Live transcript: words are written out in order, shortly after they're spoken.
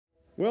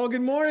Well,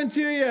 good morning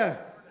to you.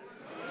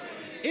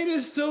 It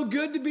is so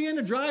good to be in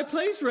a dry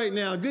place right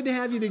now. Good to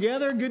have you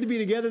together. Good to be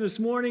together this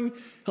morning.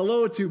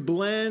 Hello to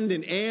Blend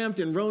and Amped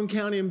and Roane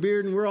County and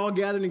Bearden. We're all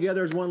gathered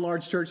together as one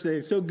large church today.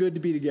 It's so good to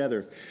be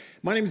together.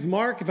 My name is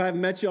Mark. If I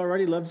haven't met you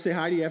already, love to say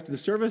hi to you after the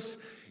service.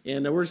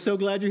 And we're so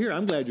glad you're here.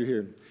 I'm glad you're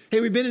here. Hey,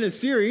 we've been in a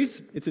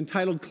series. It's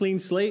entitled Clean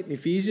Slate in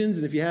Ephesians.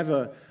 And if you have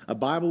a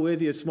Bible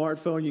with you, a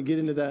smartphone, you get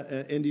into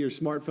that into your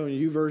smartphone,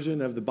 your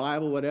YouVersion of the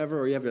Bible, whatever,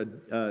 or you have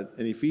an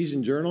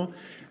Ephesian journal.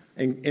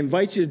 And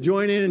invite you to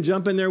join in and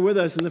jump in there with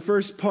us. And the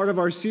first part of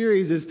our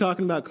series is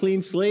talking about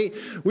clean slate.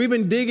 We've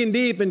been digging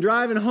deep and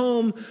driving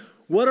home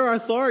what our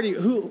authority,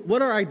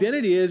 what our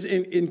identity is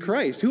in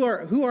Christ, who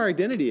our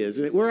identity is.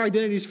 And where our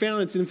identity is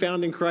found, it's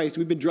found in Christ.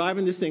 We've been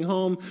driving this thing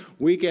home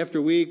week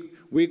after week,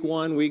 week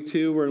 1, week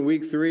 2, we're in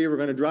week 3, we're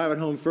going to drive it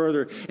home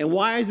further. And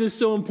why is this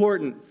so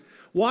important?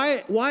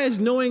 Why is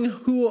knowing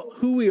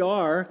who we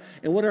are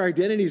and what our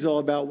identity is all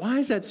about, why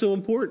is that so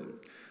important?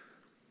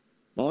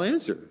 I'll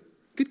answer.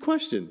 Good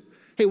question.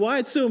 Hey, why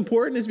it's so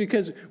important is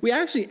because we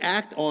actually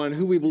act on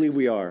who we believe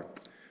we are.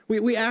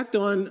 We act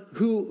on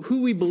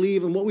who we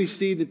believe and what we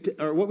see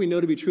or what we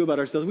know to be true about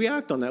ourselves. We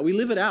act on that. We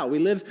live it out. We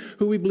live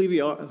who we believe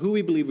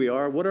we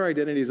are, what our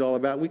identity is all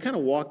about. We kind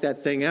of walk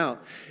that thing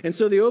out. And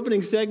so the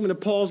opening segment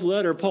of Paul's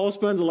letter, Paul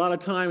spends a lot of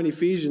time in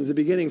Ephesians, the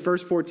beginning,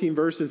 first 14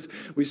 verses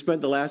we spent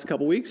the last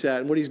couple weeks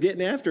at. And what he's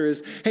getting after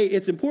is, hey,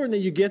 it's important that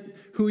you get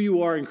who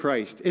you are in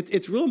Christ.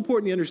 It's real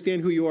important to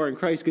understand who you are in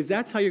Christ because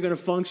that's how you're going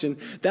to function.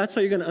 That's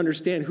how you're going to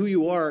understand who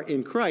you are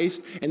in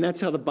Christ. And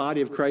that's how the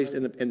body of Christ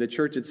and the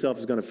church itself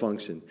is going to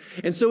function.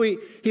 And so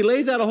he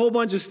lays out a whole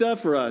bunch of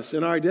stuff for us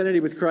in our identity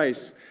with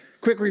Christ.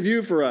 Quick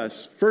review for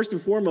us. First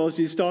and foremost,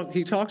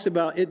 he talks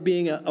about it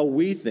being a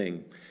we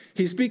thing.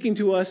 He's speaking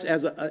to us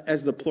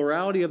as the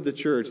plurality of the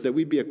church, that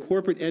we be a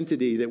corporate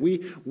entity, that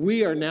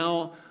we are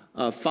now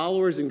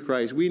followers in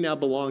Christ. We now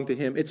belong to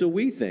him. It's a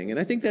we thing. And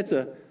I think that's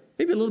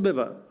maybe a little bit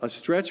of a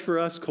stretch for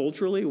us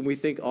culturally when we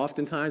think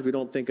oftentimes we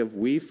don't think of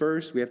we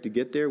first. We have to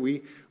get there.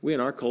 We in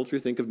our culture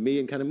think of me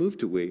and kind of move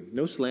to we.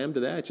 No slam to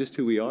that. It's just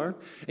who we are.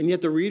 And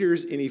yet the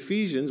readers in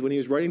Ephesians, when he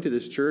was writing to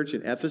this church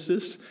in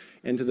Ephesus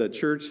and to the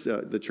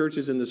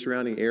churches in the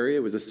surrounding area,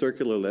 it was a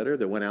circular letter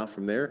that went out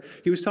from there.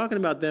 He was talking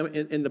about them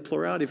in the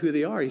plurality of who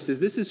they are. He says,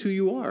 this is who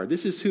you are.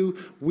 This is who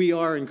we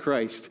are in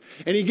Christ.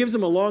 And he gives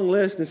them a long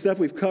list and stuff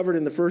we've covered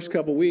in the first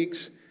couple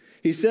weeks.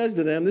 He says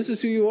to them, this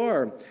is who you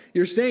are.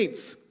 You're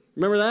saints.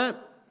 Remember that?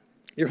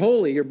 You're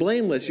holy, you're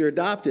blameless, you're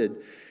adopted,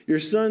 you're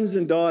sons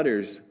and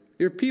daughters.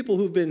 You're people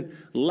who've been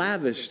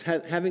lavished,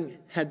 having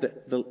had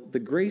the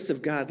grace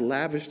of God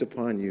lavished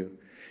upon you.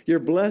 You're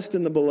blessed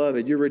in the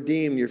beloved, you're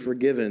redeemed, you're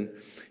forgiven.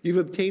 You've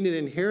obtained an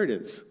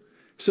inheritance.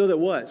 So that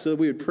what? So that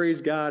we would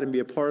praise God and be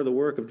a part of the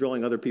work of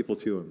drawing other people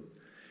to him.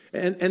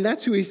 And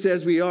that's who he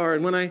says we are.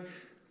 And when I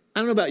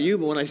don't know about you,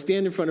 but when I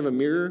stand in front of a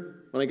mirror,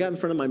 when I got in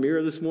front of my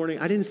mirror this morning,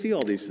 I didn't see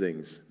all these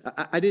things.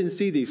 I didn't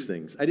see these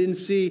things. I didn't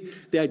see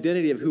the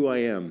identity of who I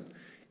am.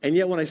 And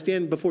yet when I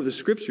stand before the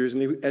Scriptures,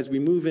 and as we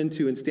move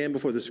into and stand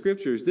before the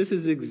Scriptures, this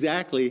is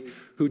exactly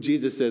who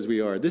Jesus says we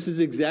are. This is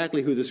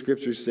exactly who the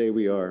Scriptures say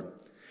we are.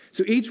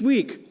 So each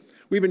week,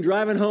 we've been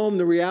driving home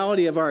the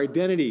reality of our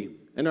identity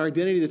and our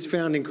identity that's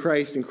found in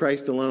Christ and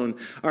Christ alone.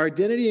 Our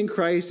identity in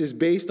Christ is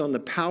based on the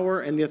power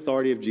and the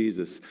authority of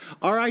Jesus.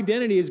 Our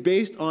identity is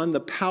based on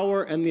the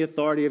power and the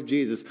authority of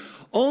Jesus.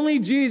 Only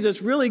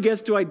Jesus really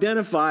gets to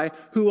identify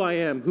who I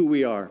am, who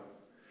we are.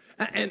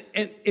 And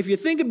if you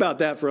think about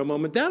that for a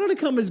moment, that ought to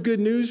come as good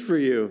news for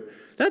you.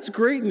 That's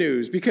great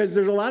news because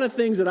there's a lot of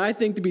things that I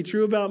think to be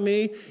true about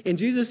me, and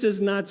Jesus says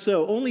not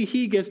so. Only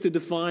he gets to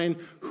define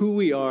who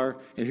we are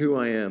and who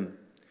I am.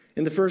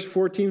 In the first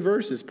 14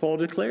 verses, Paul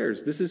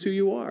declares, this is who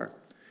you are.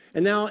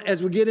 And now,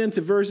 as we get into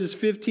verses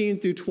 15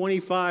 through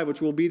 25, which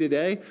will be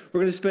today, we're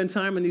going to spend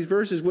time in these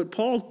verses. What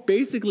Paul's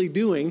basically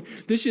doing,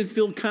 this should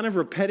feel kind of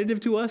repetitive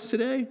to us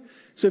today.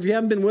 So if you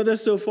haven't been with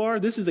us so far,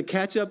 this is a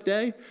catch-up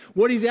day.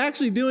 What he's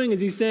actually doing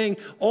is he's saying,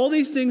 all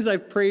these things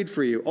I've prayed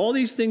for you, all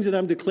these things that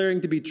I'm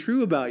declaring to be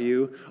true about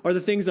you are the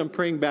things I'm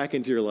praying back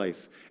into your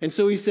life. And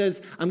so he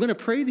says, I'm going to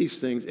pray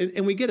these things.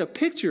 And we get a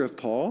picture of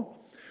Paul,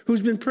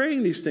 who's been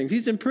praying these things.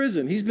 He's in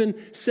prison. He's been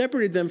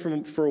separated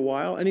them for a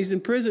while, and he's in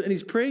prison, and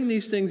he's praying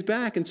these things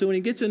back. And so when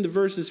he gets into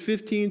verses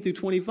 15 through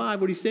 25,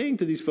 what he's saying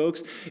to these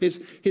folks is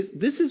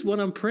this is what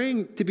I'm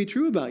praying to be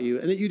true about you,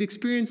 and that you'd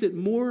experience it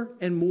more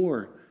and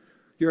more,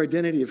 your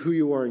identity of who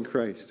you are in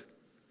Christ.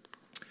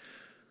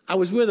 I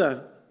was with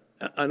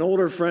an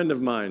older friend of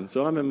mine,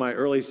 so I'm in my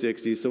early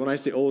 60s. So when I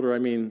say older, I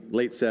mean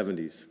late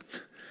 70s.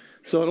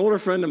 So an older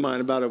friend of mine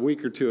about a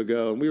week or two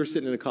ago, and we were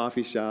sitting in a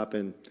coffee shop,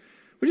 and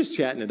we're just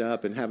chatting it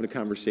up and having a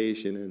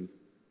conversation, and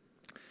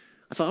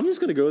I thought, I'm just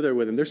going to go there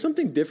with him. There's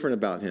something different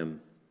about him.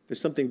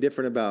 There's something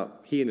different about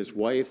he and his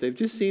wife. They've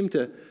just seemed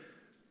to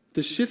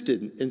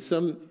shifted in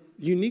some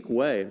unique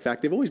way. In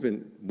fact, they've always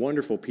been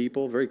wonderful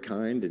people, very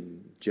kind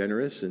and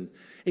generous, and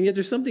yet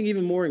there's something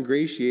even more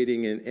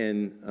ingratiating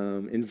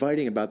and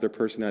inviting about their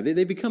personality.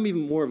 They become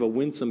even more of a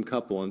winsome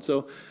couple, and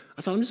so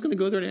I thought, I'm just going to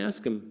go there and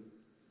ask him,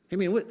 hey,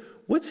 man,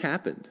 what's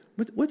happened?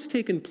 What's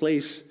taken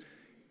place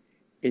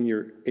in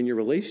your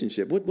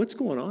relationship. What's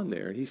going on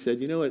there? And he said,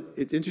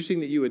 it's interesting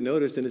that you would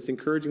notice, and it's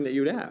encouraging that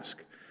you would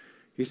ask.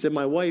 He said,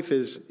 my wife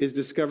is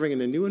discovering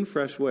in a new and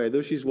fresh way,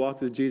 though she's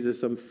walked with Jesus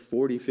some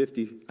 40,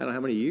 50, I don't know how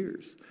many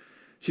years,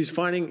 she's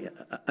finding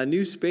a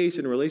new space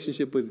in a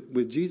relationship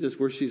with Jesus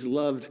where she's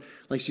loved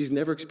like she's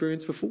never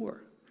experienced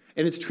before.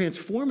 And it's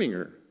transforming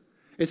her.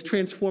 It's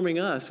transforming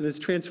us, and it's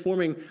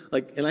transforming,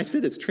 and I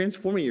said, it's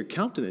transforming your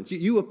countenance.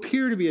 You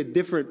appear to be a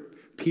different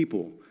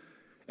people.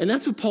 And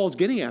that's what Paul's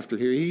getting after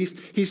here.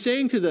 He's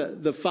saying to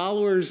the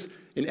followers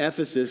in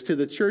Ephesus, to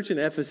the church in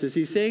Ephesus,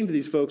 he's saying to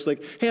these folks,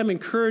 hey, I'm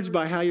encouraged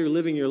by how you're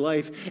living your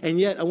life, and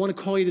yet I want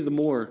to call you to the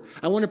more.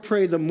 I want to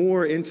pray the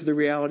more into the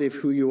reality of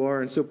who you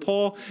are. And so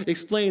Paul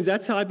explains,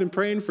 that's how I've been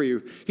praying for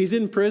you. He's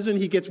in prison.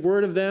 He gets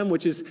word of them,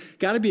 which has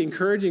got to be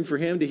encouraging for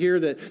him to hear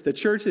that the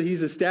church that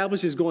he's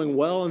established is going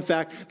well. In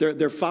fact,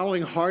 they're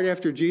following hard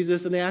after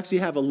Jesus, and they actually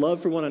have a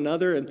love for one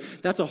another. And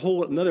that's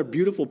another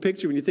beautiful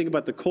picture when you think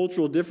about the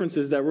cultural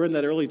differences that were in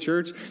that early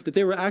church, that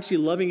they were actually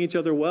loving each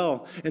other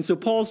well. And so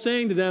Paul's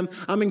saying to them,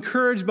 I'm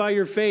encouraged by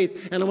your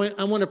faith, and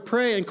I want to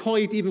pray and call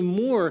you to even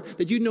more,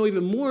 that you know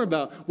even more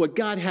about what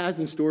God has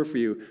in store for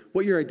you,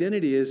 what your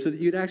identity is, so that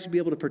you'd actually be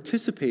able to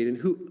participate in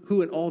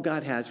who and all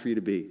God has for you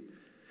to be.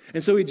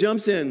 And so he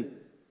jumps in,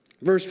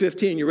 verse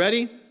 15. You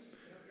ready?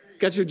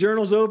 Got your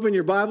journals open,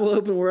 your Bible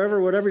open,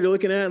 whatever you're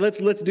looking at.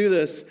 Let's do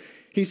this.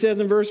 He says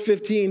in verse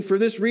 15, for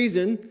this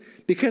reason,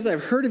 because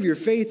I've heard of your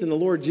faith in the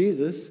Lord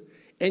Jesus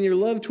and your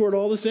love toward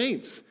all the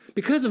saints.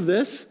 Because of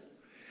this,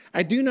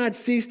 I do not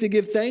cease to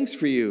give thanks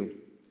for you,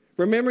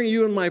 remembering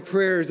you in my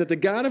prayers, that the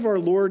God of our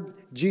Lord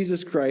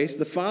Jesus Christ,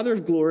 the Father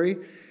of glory,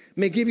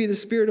 may give you the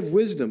spirit of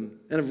wisdom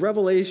and of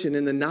revelation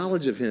in the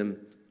knowledge of him,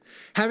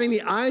 having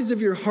the eyes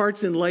of your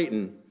hearts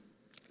enlightened,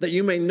 that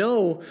you may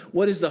know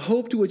what is the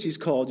hope to which he's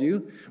called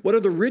you, what are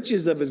the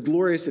riches of his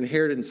glorious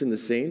inheritance in the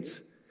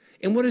saints,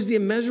 and what is the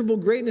immeasurable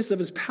greatness of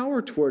his power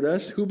toward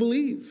us who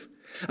believe,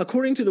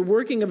 according to the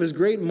working of his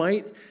great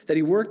might that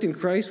he worked in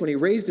Christ when he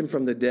raised him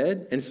from the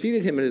dead and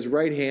seated him at his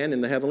right hand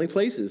in the heavenly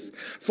places,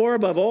 far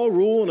above all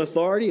rule and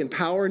authority and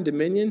power and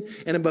dominion,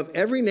 and above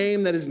every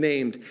name that is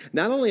named,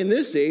 not only in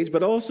this age,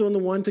 but also in the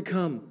one to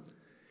come.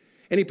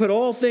 And he put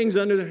all things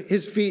under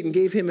his feet and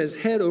gave him as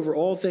head over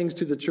all things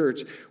to the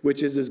church,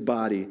 which is his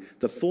body,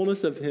 the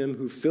fullness of him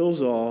who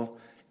fills all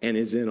and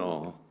is in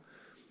all.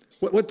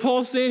 What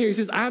Paul's saying here, he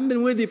says, I haven't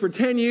been with you for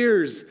 10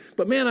 years,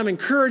 but man, I'm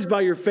encouraged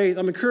by your faith.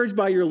 I'm encouraged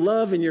by your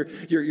love and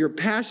your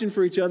passion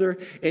for each other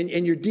and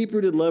your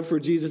deep-rooted love for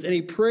Jesus. And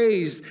he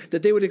prays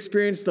that they would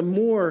experience the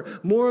more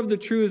of the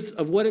truths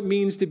of what it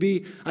means to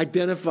be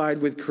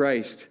identified with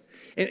Christ.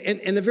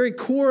 And the very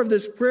core of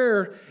this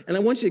prayer, and I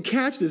want you to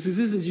catch this, because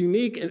this is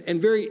unique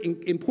and very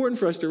important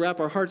for us to wrap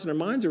our hearts and our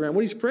minds around.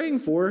 What he's praying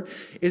for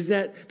is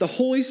that the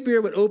Holy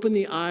Spirit would open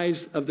the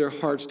eyes of their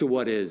hearts to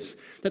what is.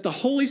 That the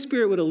Holy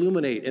Spirit would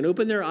illuminate and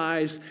open their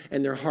eyes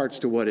and their hearts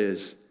to what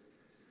is.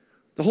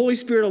 The Holy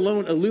Spirit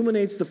alone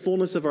illuminates the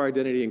fullness of our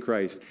identity in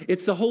Christ.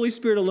 It's the Holy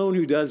Spirit alone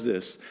who does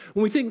this.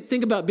 When we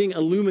think about being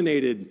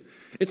illuminated,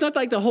 it's not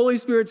like the Holy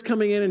Spirit's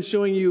coming in and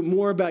showing you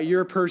more about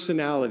your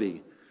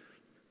personality.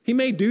 He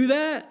may do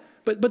that,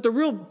 but the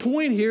real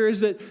point here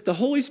is that the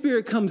Holy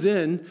Spirit comes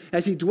in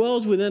as he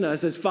dwells within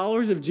us as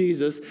followers of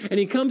Jesus, and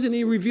he comes in and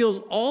he reveals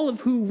all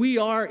of who we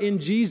are in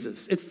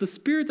Jesus. It's the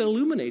Spirit that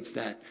illuminates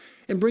that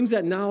and brings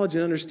that knowledge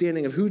and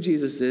understanding of who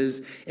Jesus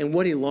is and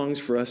what he longs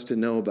for us to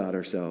know about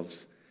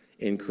ourselves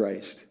in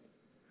Christ.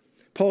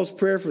 Paul's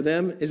prayer for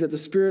them is that the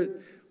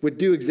Spirit would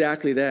do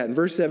exactly that. In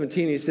verse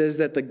 17, he says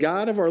that the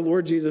God of our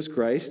Lord Jesus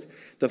Christ,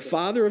 the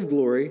Father of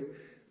glory,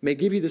 may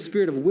give you the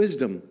spirit of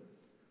wisdom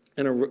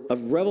and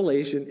of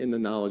revelation in the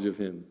knowledge of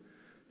him.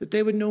 That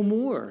they would know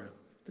more.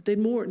 That they'd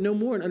know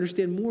more and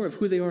understand more of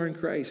who they are in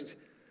Christ.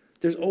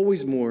 There's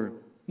always more.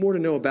 More to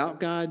know about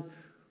God.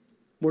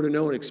 More to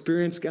know and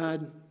experience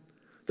God.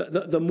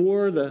 The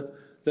more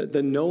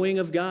the knowing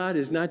of God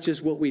is not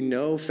just what we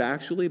know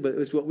factually, but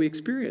it's what we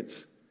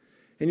experience.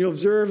 And you'll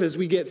observe as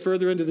we get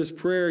further into this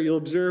prayer, you'll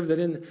observe that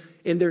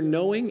in their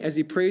knowing, as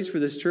he prays for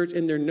this church,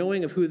 in their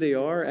knowing of who they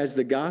are, as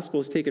the gospel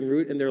has taken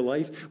root in their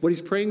life, what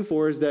he's praying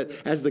for is that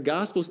as the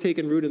gospel has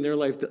taken root in their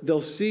life,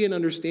 they'll see and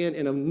understand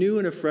in a new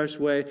and a fresh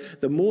way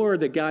the more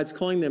that God's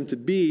calling them to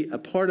be a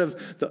part of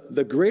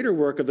the greater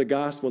work of the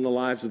gospel in the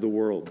lives of the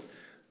world.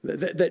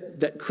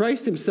 That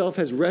Christ himself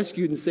has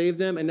rescued and saved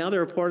them, and now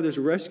they're a part of this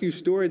rescue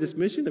story, this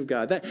mission of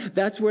God.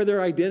 That's where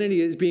their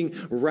identity is being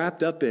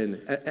wrapped up in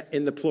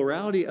the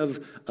plurality of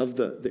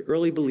the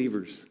early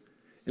believers.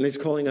 And he's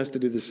calling us to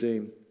do the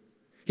same.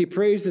 He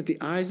prays that the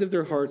eyes of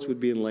their hearts would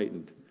be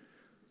enlightened.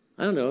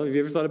 I don't know, have you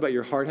ever thought about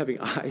your heart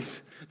having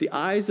eyes? The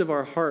eyes of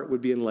our heart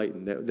would be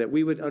enlightened, that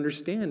we would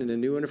understand in a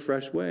new and a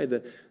fresh way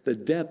the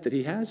depth that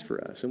he has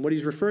for us. And what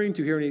he's referring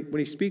to here when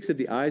he speaks of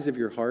the eyes of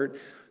your heart,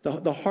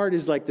 the heart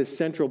is like the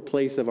central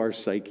place of our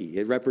psyche.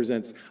 It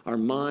represents our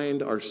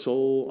mind, our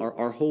soul,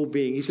 our whole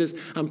being. He says,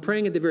 I'm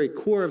praying at the very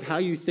core of how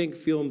you think,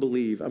 feel, and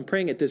believe. I'm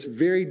praying at this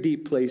very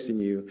deep place in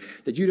you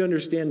that you'd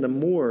understand the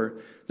more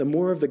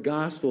of the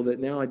gospel that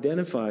now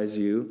identifies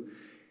you,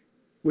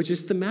 which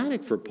is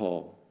thematic for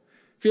Paul.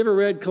 If you ever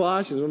read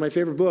Colossians, one of my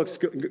favorite books,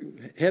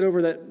 head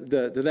over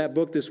to that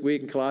book this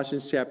week in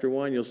Colossians chapter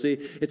 1. You'll see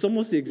it's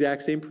almost the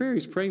exact same prayer.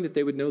 He's praying that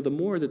they would know the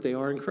more that they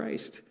are in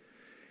Christ.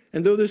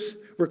 And though this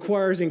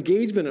requires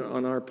engagement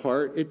on our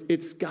part,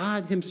 it's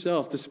God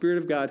himself, the Spirit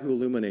of God, who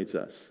illuminates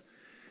us.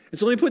 And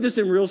so let me put this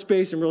in real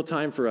space and real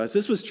time for us.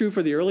 This was true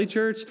for the early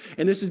church,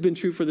 and this has been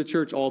true for the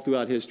church all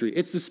throughout history.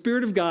 It's the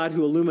Spirit of God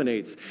who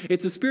illuminates.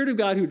 It's the Spirit of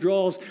God who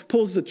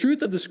pulls the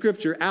truth of the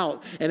Scripture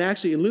out and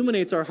actually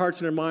illuminates our hearts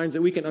and our minds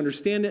that we can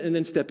understand it and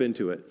then step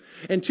into it.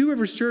 And Two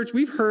Rivers Church,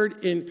 we've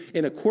heard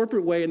in a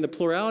corporate way in the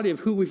plurality of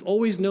who we've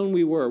always known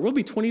we were. We'll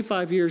be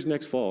 25 years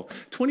next fall.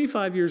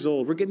 25 years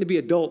old. We're getting to be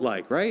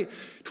adult-like, right?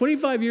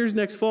 25 years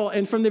next fall.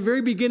 And from the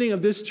very beginning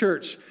of this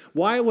church,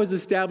 why it was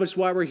established,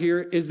 why we're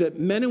here, is that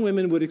men and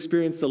women would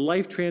experience the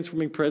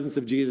life-transforming presence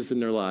of Jesus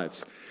in their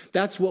lives.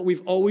 That's what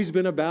we've always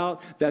been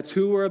about. That's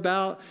who we're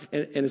about.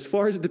 And as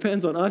far as it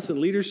depends on us and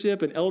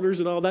leadership and elders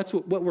and all, that's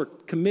what we're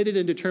committed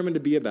and determined to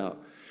be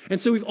about. And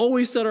so we've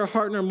always set our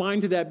heart and our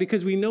mind to that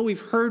because we know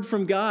we've heard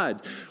from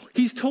God.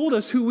 He's told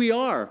us who we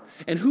are.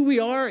 And who we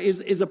are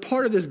is a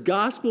part of this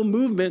gospel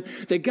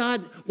movement that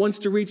God wants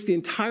to reach the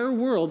entire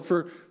world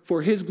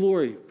for his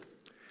glory.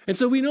 And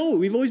so we know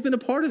we've always been a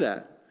part of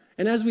that.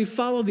 And as we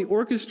follow the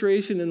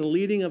orchestration and the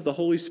leading of the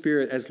Holy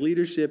Spirit as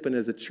leadership and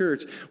as a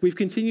church, we've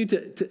continued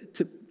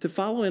to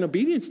follow in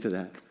obedience to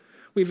that.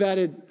 We've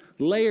added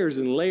layers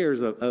and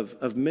layers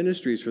of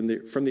ministries from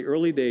the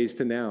early days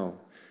to now.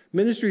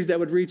 Ministries that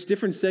would reach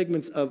different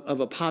segments of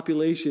a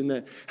population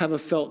that have a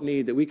felt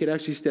need that we could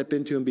actually step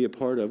into and be a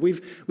part of.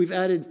 We've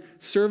added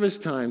service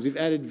times, we've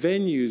added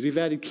venues, we've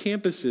added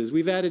campuses,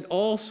 we've added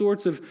all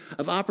sorts of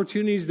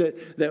opportunities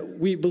that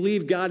we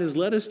believe God has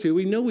led us to.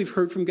 We know we've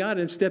heard from God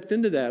and stepped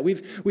into that.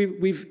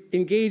 We've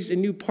engaged in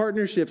new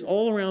partnerships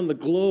all around the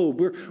globe.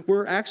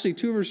 We're actually,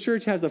 Two Rivers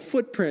Church has a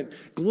footprint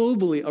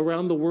globally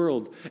around the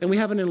world. And we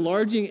have an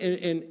enlarging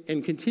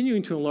and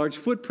continuing to enlarge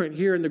footprint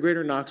here in the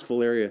greater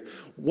Knoxville area.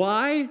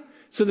 Why?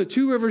 So the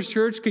Two Rivers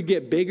Church could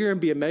get bigger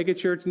and be a mega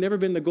church. Never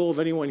been the goal of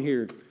anyone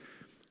here.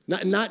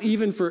 Not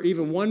even for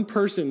one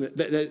person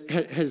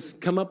that has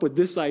come up with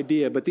this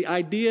idea. But the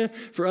idea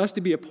for us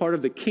to be a part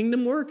of the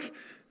kingdom work,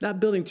 not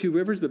building Two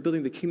Rivers, but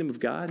building the kingdom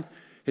of God,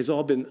 has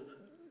all been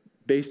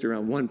based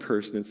around one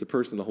person. It's the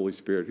person of the Holy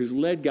Spirit who's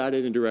led,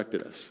 guided, and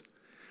directed us.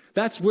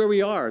 That's where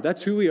we are.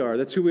 That's who we are.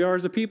 That's who we are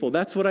as a people.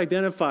 That's what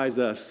identifies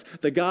us.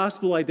 The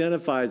gospel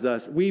identifies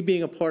us. We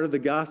being a part of the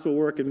gospel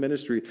work and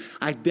ministry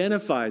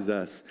identifies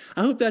us.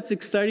 I hope that's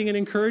exciting and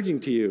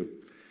encouraging to you.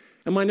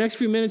 In my next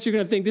few minutes, you're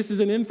going to think this is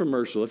an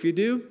infomercial. If you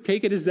do,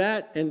 take it as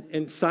that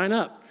and sign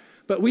up.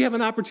 But we have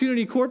an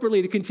opportunity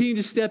corporately to continue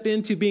to step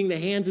into being the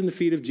hands and the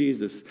feet of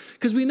Jesus.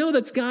 Because we know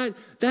that's God,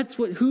 that's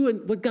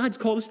what God's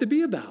called us to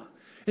be about.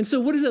 And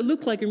so what does that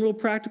look like in real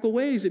practical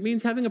ways? It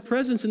means having a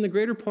presence in the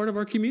greater part of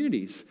our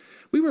communities.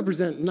 We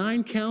represent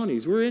 9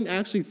 counties. We're in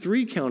actually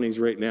 3 counties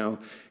right now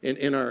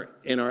in our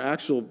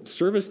actual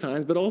service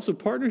times, but also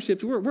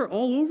partnerships. We're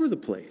all over the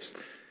place.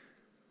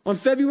 On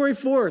February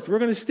 4th, we're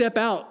going to step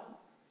out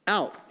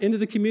into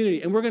the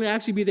community, and we're going to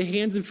actually be the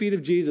hands and feet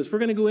of Jesus. We're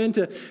going to go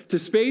into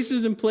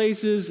spaces and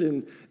places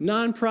and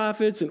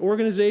nonprofits and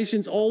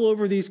organizations all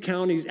over these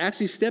counties,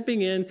 actually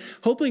stepping in,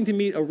 hoping to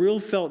meet a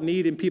real felt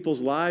need in people's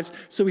lives,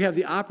 so we have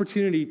the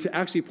opportunity to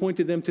actually point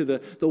to them to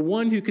the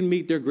one who can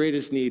meet their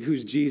greatest need,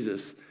 who's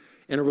Jesus,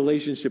 and a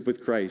relationship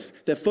with Christ,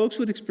 that folks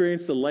would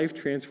experience the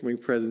life-transforming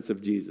presence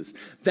of Jesus.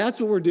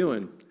 That's what we're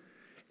doing.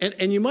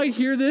 And you might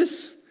hear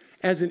this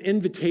as an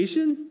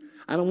invitation.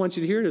 I don't want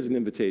you to hear it as an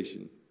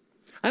invitation.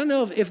 I don't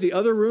know if the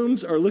other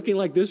rooms are looking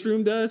like this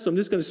room does, so I'm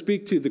just going to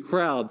speak to the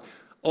crowd,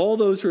 all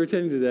those who are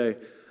attending today.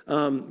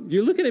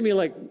 You're looking at me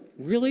like,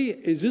 really?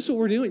 Is this what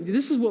we're doing?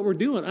 This is what we're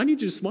doing. I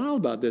need you to smile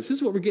about this. This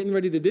is what we're getting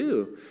ready to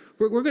do.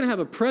 We're going to have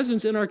a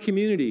presence in our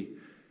community.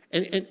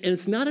 And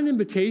it's not an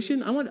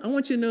invitation. I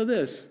want you to know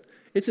this.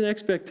 It's an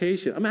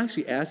expectation. I'm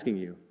actually asking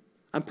you.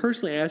 I'm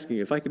personally asking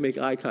you if I can make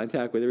eye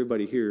contact with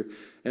everybody here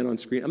and on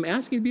screen. I'm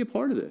asking you to be a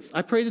part of this.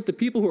 I pray that the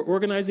people who are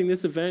organizing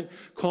this event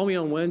call me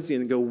on Wednesday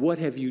and go, what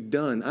have you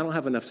done? I don't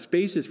have enough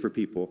spaces for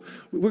people.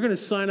 We're going to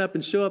sign up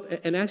and show up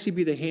and actually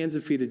be the hands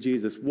and feet of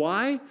Jesus.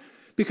 Why?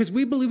 Because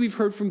we believe we've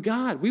heard from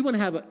God. We want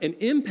to have an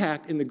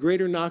impact in the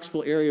greater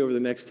Knoxville area over the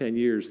next 10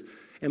 years.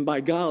 And by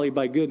golly,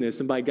 by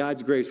goodness, and by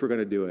God's grace, we're going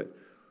to do it.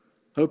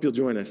 I hope you'll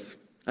join us.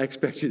 I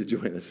expect you to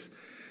join us.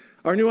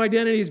 Our new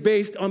identity is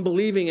based on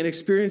believing and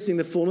experiencing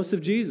the fullness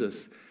of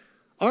Jesus.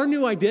 Our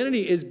new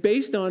identity is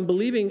based on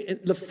believing in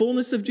the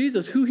fullness of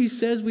Jesus, who he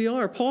says we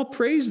are. Paul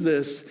prays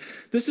this.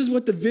 This is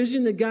what the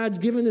vision that God's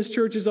given this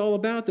church is all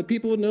about, that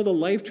people would know the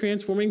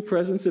life-transforming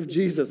presence of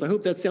Jesus. I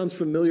hope that sounds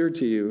familiar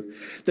to you.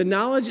 The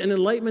knowledge and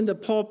enlightenment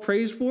that Paul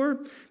prays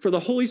for the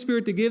Holy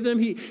Spirit to give them,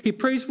 he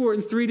prays for it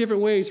in 3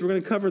 different ways. We're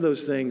going to cover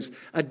those things.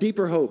 A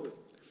deeper hope,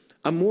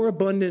 a more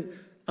abundant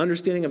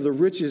understanding of the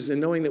riches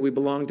and knowing that we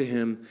belong to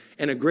him,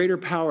 and a greater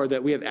power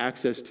that we have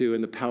access to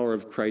in the power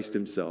of Christ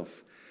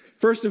himself.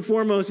 First and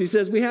foremost, he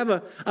says we have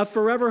a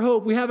forever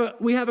hope. We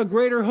have a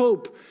greater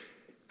hope.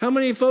 How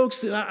many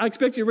folks, I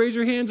expect you to raise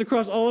your hands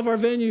across all of our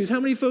venues. How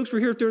many folks were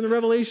here during the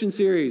Revelation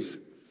series?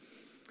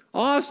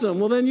 Awesome.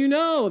 Well, then you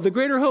know the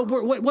greater hope.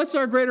 What's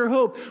our greater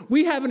hope?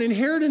 We have an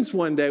inheritance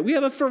one day. We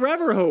have a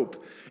forever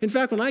hope. In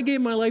fact, when I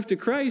gave my life to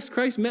Christ,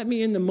 Christ met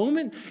me in the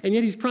moment, and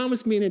yet he's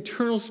promised me an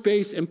eternal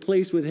space and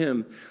place with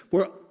him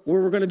where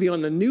we're going to be on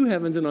the new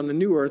heavens and on the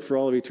new earth for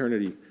all of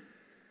eternity.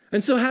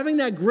 And so having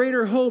that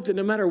greater hope that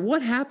no matter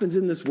what happens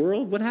in this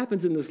world, what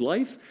happens in this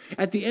life,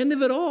 at the end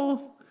of it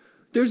all,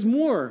 there's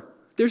more.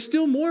 There's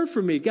still more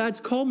for me. God's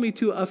called me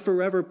to a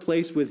forever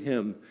place with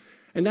him.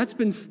 And that's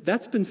been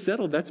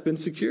settled. That's been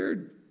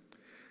secured.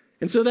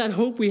 And so that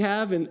hope we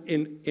have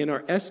in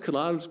our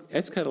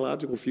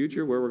eschatological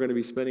future, where we're going to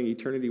be spending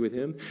eternity with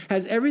him,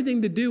 has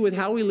everything to do with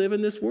how we live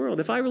in this world.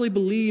 If I really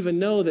believe and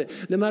know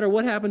that no matter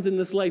what happens in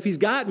this life, he's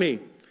got me,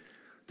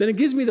 then it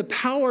gives me the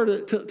power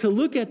to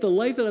look at the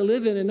life that I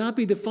live in and not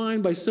be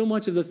defined by so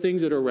much of the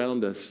things that are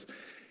around us.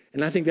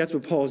 And I think that's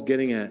what Paul's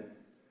getting at.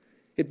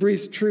 It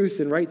breathes truth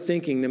and right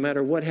thinking no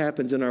matter what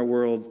happens in our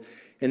world.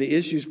 And the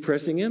issues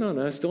pressing in on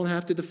us don't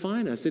have to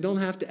define us. They don't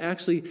have to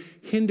actually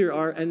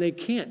and they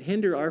can't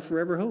hinder our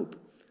forever hope.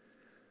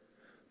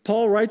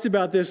 Paul writes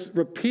about this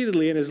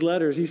repeatedly in his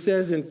letters. He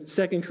says in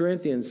 2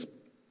 Corinthians,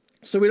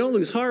 so we don't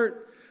lose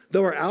heart,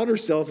 though our outer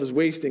self is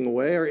wasting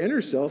away, our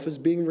inner self is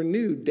being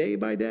renewed day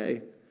by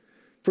day.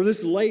 For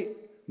this light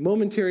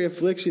momentary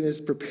affliction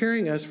is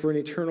preparing us for an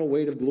eternal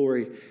weight of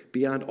glory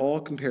beyond all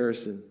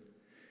comparison.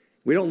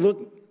 We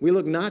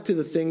look not to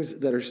the things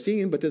that are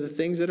seen, but to the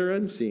things that are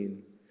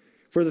unseen.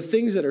 For the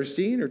things that are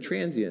seen are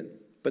transient,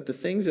 but the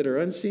things that are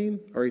unseen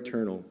are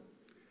eternal.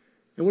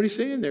 And what he's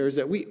saying there is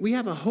that we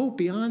have a hope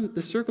beyond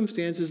the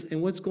circumstances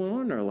and what's going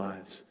on in our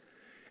lives.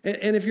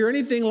 And if you're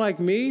anything like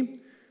me,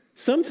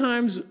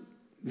 sometimes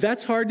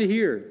that's hard to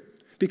hear.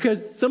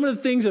 Because some of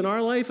the things in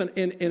our life,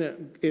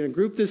 in a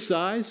group this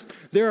size,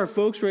 there are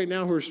folks right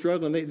now who are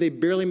struggling. They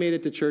barely made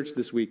it to church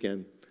this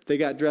weekend. They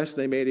got dressed,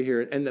 they made it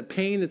here. And the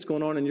pain that's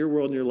going on in your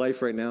world and your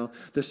life right now,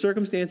 the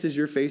circumstances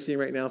you're facing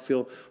right now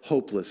feel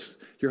hopeless.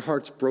 Your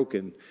heart's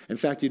broken. In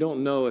fact, you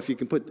don't know if you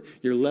can put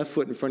your left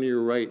foot in front of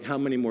your right, how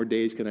many more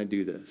days can I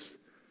do this?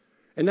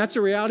 And that's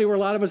a reality where a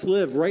lot of us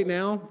live right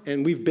now,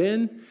 and we've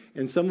been,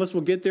 and some of us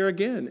will get there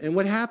again. And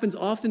what happens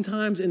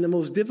oftentimes in the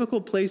most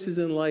difficult places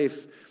in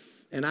life,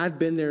 and I've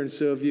been there and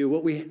so have you,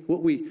 what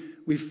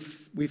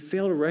we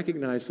fail to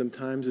recognize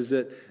sometimes is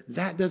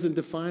that doesn't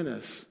define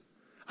us.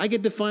 I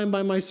get defined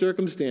by my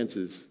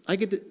circumstances. I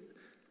get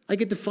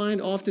defined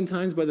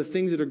oftentimes by the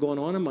things that are going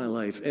on in my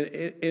life, and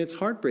it's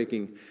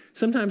heartbreaking.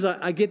 Sometimes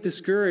I get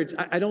discouraged.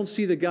 I don't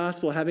see the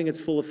gospel having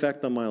its full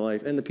effect on my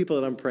life and the people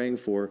that I'm praying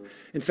for.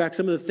 In fact,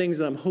 some of the things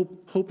that I'm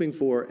hoping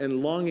for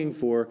and longing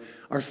for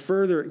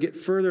get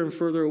further and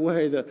further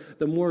away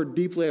the more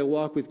deeply I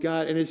walk with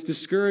God, and it's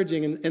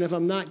discouraging. And if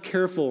I'm not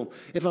careful,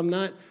 if I'm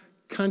not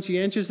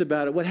conscientious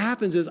about it, what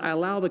happens is I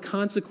allow the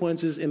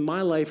consequences in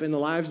my life and the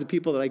lives of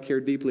people that I care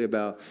deeply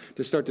about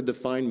to start to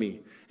define me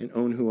and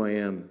own who I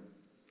am.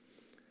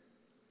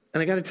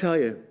 And I got to tell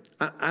you,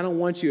 I don't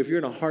want you, if you're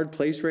in a hard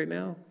place right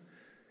now,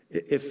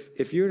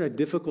 if you're in a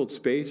difficult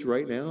space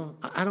right now,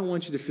 I don't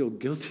want you to feel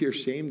guilty or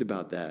shamed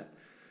about that.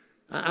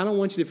 I don't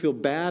want you to feel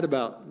bad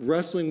about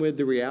wrestling with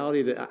the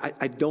reality that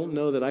I don't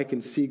know that I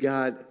can see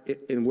God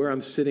in where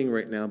I'm sitting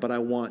right now, but I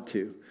want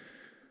to.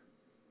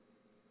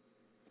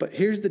 But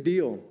here's the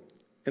deal,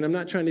 and I'm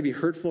not trying to be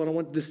hurtful. I don't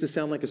want this to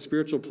sound like a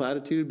spiritual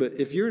platitude, but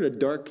if you're in a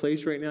dark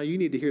place right now, you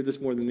need to hear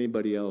this more than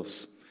anybody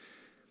else.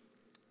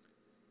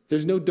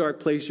 There's no dark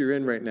place you're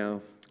in right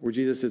now where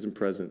Jesus isn't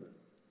present.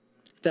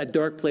 That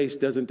dark place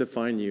doesn't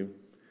define you.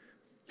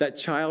 That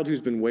child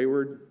who's been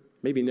wayward,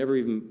 maybe never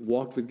even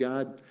walked with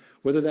God,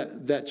 whether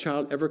that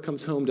child ever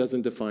comes home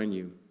doesn't define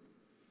you.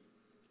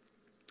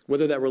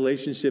 Whether that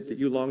relationship that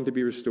you long to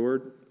be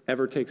restored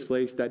ever takes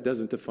place, that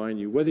doesn't define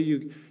you. Whether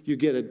you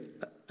get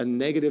a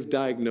negative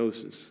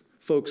diagnosis,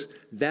 folks,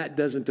 that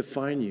doesn't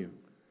define you.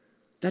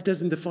 That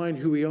doesn't define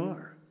who we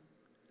are.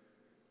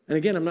 And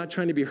again, I'm not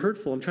trying to be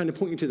hurtful. I'm trying to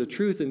point you to the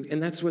truth.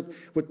 And that's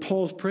what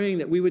Paul's praying,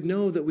 that we would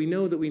know that we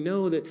know that we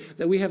know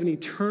that we have an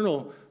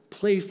eternal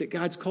place that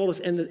God's called us.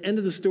 And the end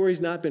of the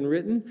story's not been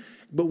written.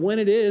 But when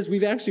it is,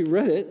 we've actually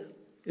read it.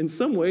 In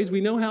some ways,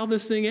 we know how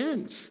this thing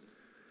ends.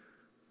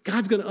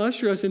 God's going to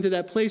usher us into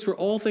that place where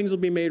all things will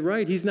be made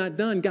right. He's not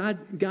done.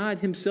 God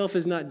himself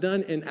is not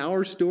done in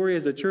our story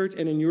as a church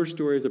and in your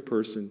story as a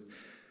person.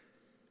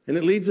 And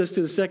it leads us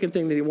to the second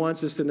thing that he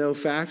wants us to know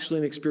factually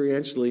and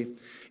experientially.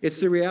 It's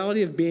the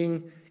reality of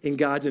being in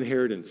God's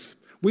inheritance.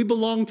 We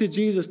belong to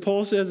Jesus.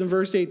 Paul says in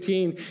verse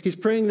 18, he's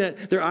praying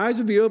that their eyes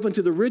would be open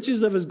to the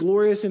riches of his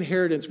glorious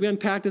inheritance. We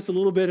unpacked this a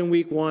little bit in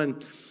week 1.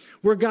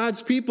 We're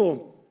God's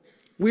people.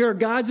 We are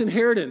God's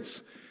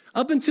inheritance.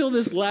 Up until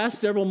this last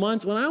several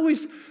months, when I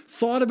always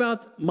thought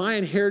about my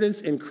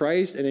inheritance in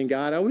Christ and in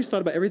God, I always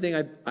thought about everything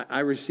I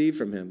received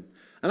from him.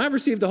 And I've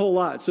received a whole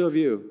lot, so have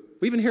you.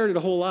 We've inherited a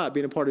whole lot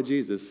being a part of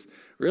Jesus.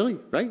 Really?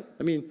 Right?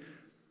 I mean,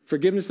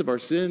 forgiveness of our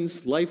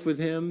sins, life with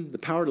him, the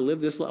power to live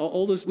this life,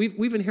 all this.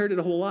 We've inherited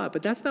a whole lot,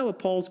 but that's not what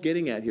Paul's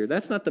getting at here.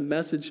 That's not the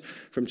message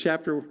from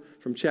chapter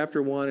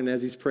 1 and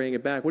as he's praying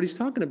it back. What he's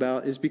talking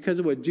about is because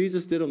of what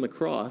Jesus did on the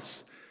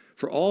cross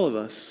for all of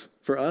us,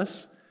 for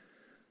us,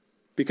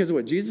 because of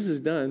what Jesus has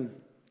done,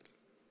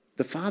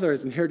 the Father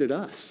has inherited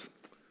us.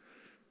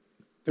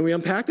 And we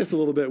unpack this a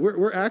little bit.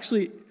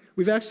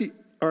 We've actually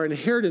our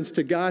inheritance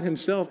to God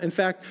himself. In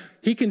fact,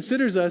 he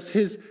considers us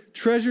his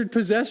treasured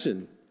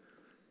possession.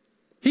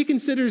 He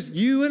considers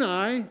you and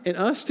I and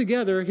us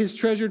together his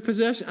treasured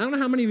possession. I don't know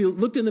how many of you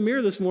looked in the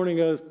mirror this morning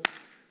and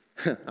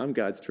goes, I'm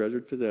God's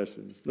treasured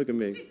possession. Look at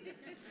me.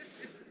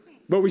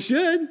 But we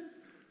should.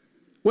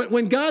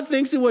 When God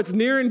thinks of what's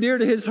near and dear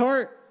to his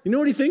heart, you know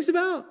what he thinks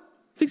about?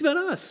 He thinks about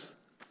us.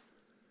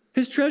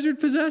 His treasured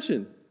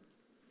possession.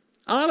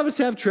 A lot of us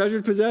have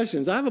treasured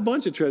possessions. I have a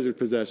bunch of treasured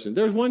possessions.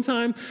 There was one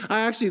time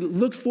I actually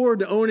looked forward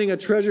to owning a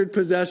treasured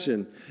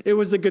possession. It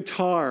was a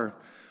guitar.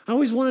 I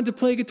always wanted to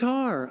play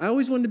guitar. I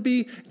always wanted to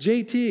be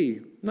JT.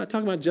 I'm not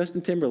talking about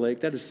Justin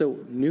Timberlake. That is so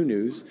new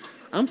news.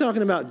 I'm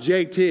talking about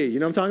JT. You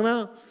know what I'm talking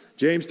about?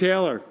 James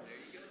Taylor.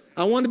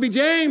 I wanted to be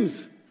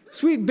James.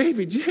 Sweet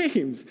baby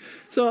James.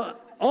 So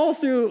all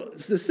through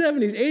the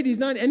 70s, 80s,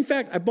 90s, in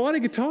fact, I bought a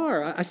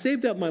guitar. I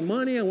saved up my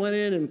money. I went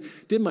in and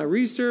did my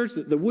research.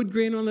 The wood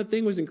grain on that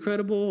thing was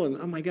incredible. And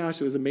oh my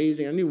gosh, it was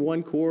amazing. I knew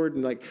one chord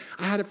and like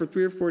I had it for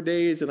 3 or 4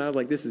 days and I was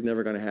like, this is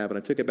never going to happen. I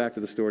took it back to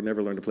the store,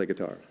 never learned to play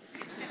guitar.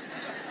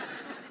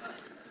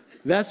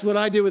 That's what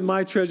I did with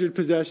my treasured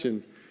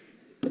possession.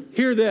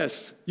 Hear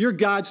this. You're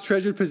God's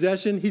treasured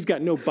possession. He's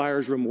got no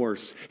buyer's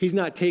remorse. He's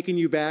not taking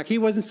you back. He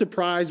wasn't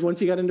surprised once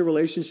he got into a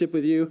relationship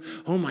with you.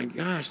 Oh my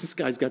gosh, this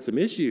guy's got some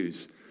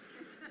issues.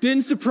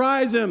 Didn't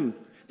surprise him.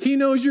 He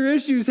knows your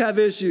issues have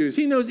issues.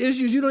 He knows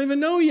issues you don't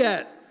even know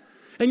yet.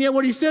 And yet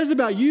what he says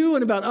about you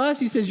and about us,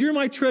 he says, you're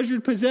my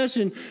treasured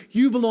possession.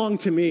 You belong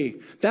to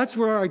me. That's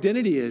where our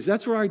identity is.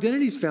 That's where our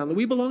identity is found, that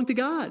we belong to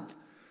God.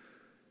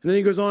 And then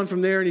he goes on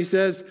from there and he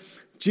says,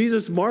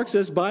 Jesus marks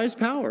us by his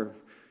power.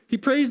 He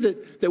prays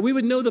that we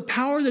would know the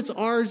power that's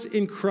ours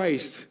in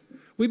Christ.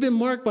 We've been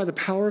marked by the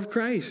power of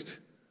Christ.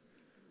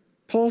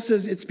 Paul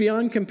says it's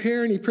beyond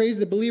compare, and he prays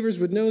that believers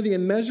would know the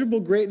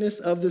immeasurable greatness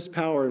of this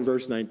power in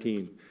verse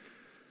 19.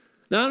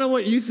 Now, I don't know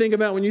what you think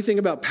about when you think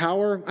about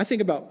power. I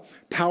think about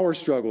power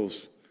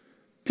struggles.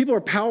 People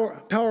are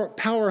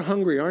power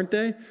hungry, aren't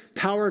they?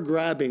 Power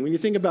grabbing. When you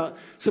think about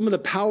some of the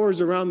powers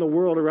around the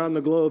world, around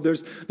the globe,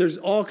 there's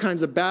all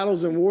kinds of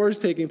battles and wars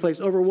taking place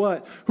over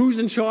what? Who's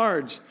in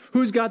charge?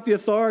 Who's got the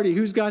authority?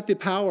 Who's got the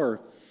power?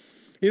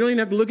 You don't even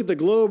have to look at the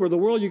globe or the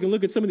world. You can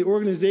look at some of the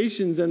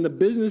organizations and the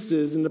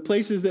businesses and the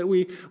places that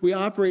we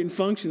operate and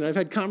function. I've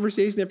had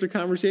conversation after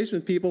conversation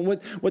with people,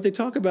 and what they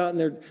talk about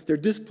and their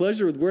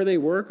displeasure with where they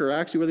work or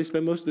actually where they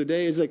spend most of their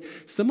day is like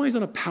somebody's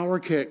on a power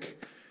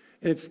kick.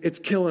 And it's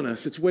killing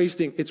us. It's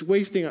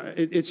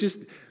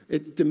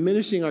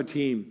diminishing our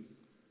team.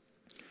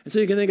 And so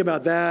you can think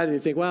about that and you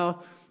think,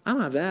 well, I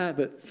don't have that.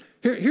 But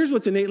here's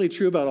what's innately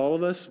true about all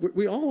of us.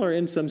 We all are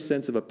in some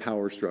sense of a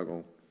power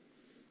struggle.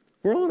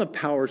 We're all in a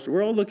power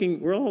struggle.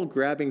 We're all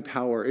grabbing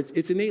power.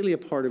 It's innately a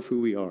part of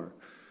who we are.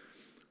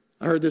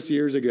 I heard this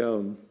years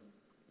ago.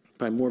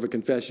 Probably more of a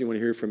confession when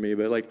you hear from me.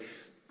 But like,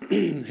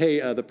 hey,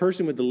 the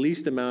person with the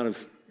least amount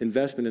of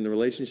investment in the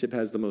relationship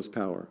has the most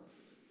power.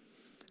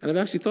 And I've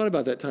actually thought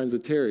about that times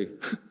with Terry,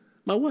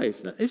 my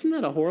wife. Isn't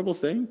that a horrible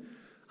thing?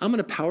 I'm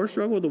in a power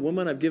struggle with a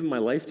woman I've given my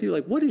life to.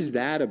 Like, what is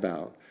that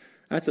about?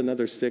 That's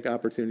another sick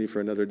opportunity for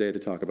another day to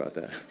talk about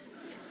that.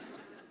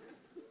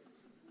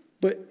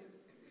 But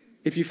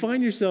if you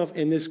find yourself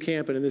in this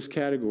camp and in this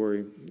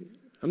category,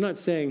 I'm not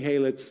saying, hey,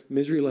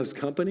 misery loves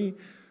company,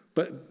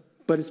 but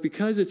it's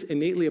because it's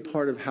innately a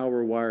part of how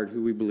we're wired,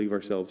 who we believe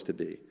ourselves to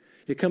be.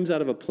 It comes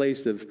out of a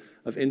place of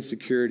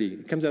insecurity.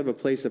 It comes out of a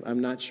place of, I'm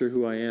not sure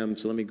who I am,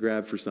 so let me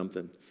grab for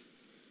something.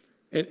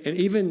 And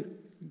even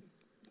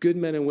good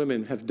men and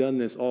women have done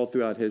this all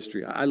throughout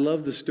history. I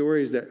love the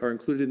stories that are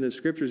included in the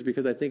scriptures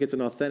because I think it's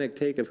an authentic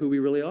take of who we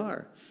really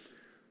are.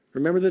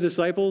 Remember the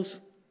disciples?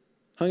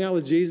 Hung out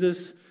with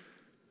Jesus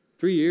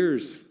 3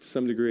 years to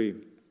some degree.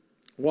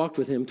 Walked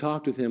with him,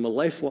 talked with him, a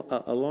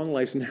long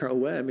life's narrow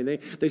way. I mean,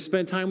 they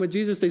spent time with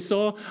Jesus. They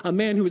saw a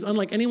man who was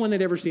unlike anyone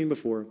they'd ever seen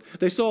before.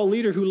 They saw a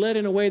leader who led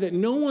in a way that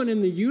no one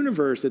in the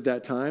universe at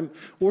that time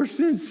or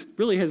since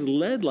really has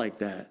led like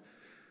that.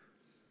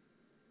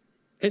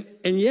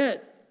 And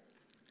yet,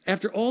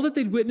 after all that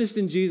they'd witnessed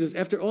in Jesus,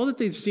 after all that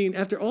they'd seen,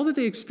 after all that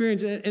they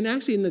experienced, and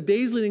actually in the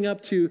days leading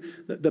up to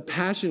the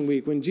Passion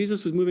Week, when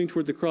Jesus was moving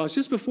toward the cross,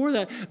 just before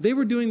that, they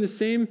were doing the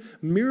same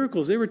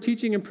miracles. They were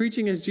teaching and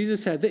preaching as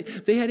Jesus had.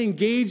 They had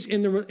engaged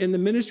in the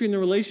ministry and the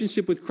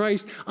relationship with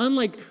Christ,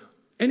 unlike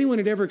anyone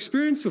had ever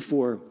experienced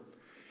before.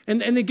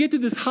 And they get to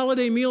this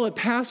holiday meal at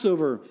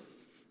Passover,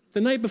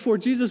 the night before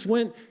Jesus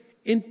went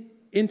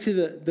into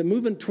the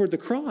movement toward the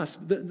cross,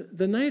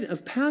 the night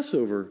of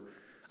Passover,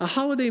 a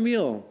holiday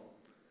meal.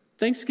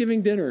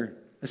 Thanksgiving dinner,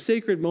 a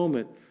sacred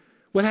moment.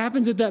 What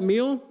happens at that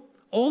meal?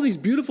 all these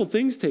beautiful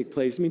things take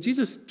place. I mean,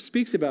 Jesus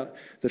speaks about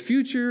the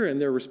future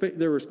and their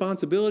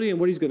responsibility and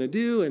what he's going to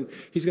do, and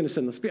he's going to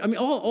send the Spirit. I mean,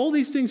 all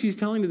these things he's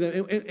telling to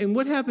them. And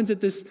what happens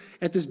at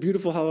this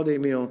beautiful holiday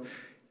meal?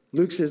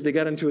 Luke says they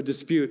got into a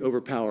dispute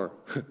over power.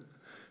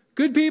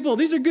 Good people.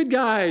 These are good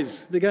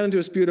guys. They got into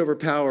a dispute over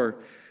power.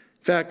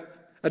 In fact,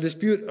 a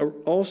dispute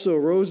also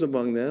arose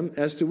among them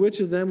as to which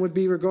of them would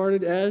be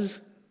regarded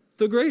as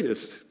the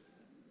greatest.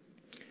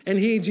 And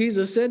he,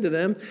 Jesus, said to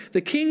them,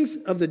 the kings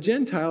of the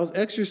Gentiles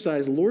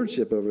exercise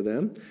lordship over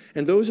them,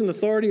 and those in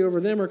authority over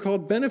them are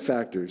called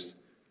benefactors.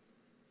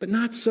 But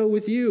not so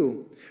with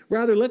you.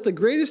 Rather, let the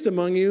greatest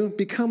among you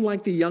become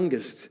like the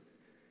youngest,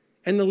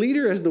 and the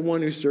leader as the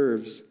one who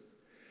serves.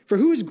 For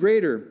who is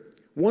greater,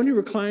 one who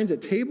reclines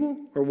at table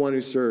or one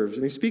who serves?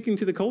 And he's speaking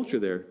to the culture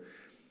there.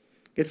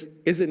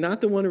 Is it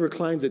not the one who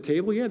reclines at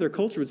table? Yeah, their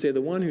culture would say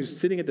the one who's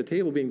sitting at the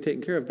table being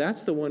taken care of,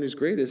 that's the one who's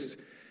greatest.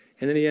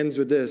 And then he ends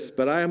with this,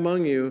 but I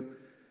among you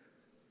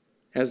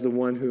as the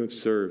one who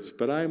serves.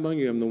 But I among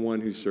you am the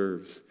one who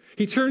serves.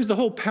 He turns the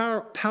whole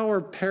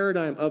power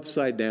paradigm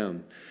upside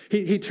down.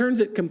 He turns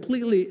it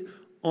completely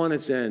on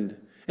its end.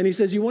 And he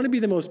says, you want to be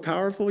the most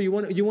powerful? You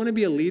want to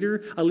be a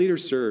leader? A leader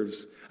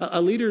serves. A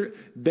leader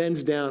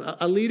bends down.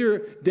 A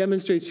leader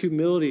demonstrates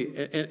humility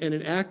and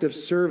an act of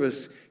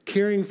service,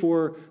 caring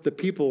for the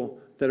people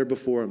that are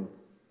before him.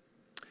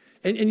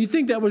 And you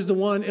think that was the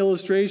one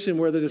illustration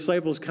where the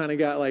disciples kind of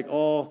got like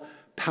all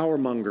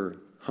powermonger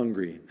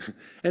hungry.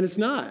 And it's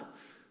not.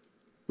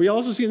 We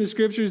also see in the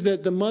scriptures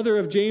that the mother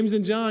of James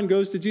and John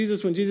goes to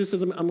Jesus when Jesus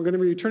says, I'm going to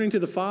be returning to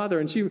the Father.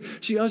 And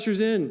she ushers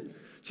in.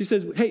 She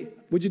says, hey,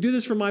 would you do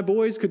this for my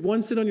boys? Could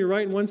one sit on your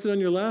right and one sit on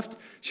your left?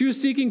 She was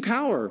seeking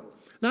power.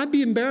 And I'd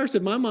be embarrassed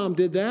if my mom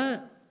did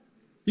that.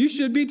 You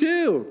should be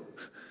too.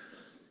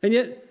 And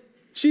yet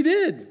she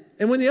did.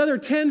 And when the other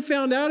 10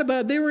 found out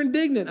about it, they were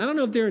indignant. I don't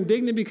know if they're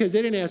indignant because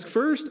they didn't ask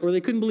first or they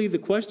couldn't believe the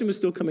question was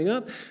still coming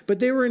up, but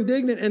they were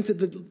indignant. And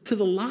to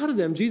the lot of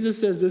them, Jesus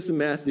says this in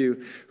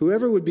Matthew,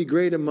 whoever would be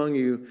great among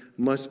you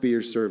must be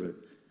your servant.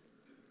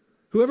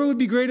 Whoever would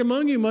be great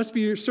among you must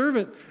be your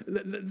servant.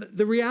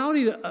 The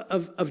reality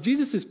of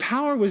Jesus'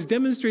 power was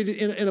demonstrated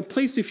in a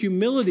place of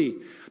humility.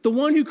 The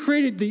one who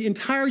created the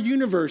entire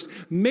universe,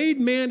 made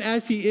man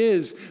as he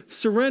is,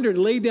 surrendered,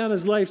 laid down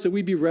his life so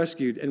we'd be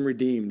rescued and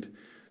redeemed.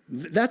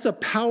 That's a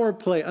power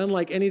play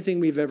unlike anything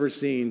we've ever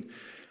seen.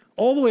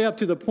 All the way up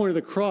to the point of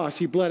the cross,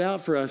 he bled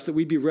out for us that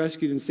we'd be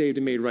rescued and saved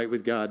and made right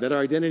with God, that our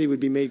identity would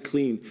be made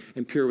clean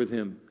and pure with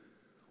him.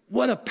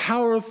 What a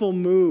powerful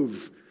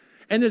move.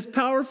 And this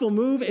powerful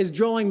move is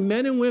drawing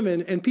men and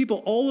women and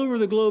people all over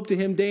the globe to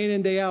him day in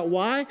and day out.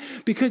 Why?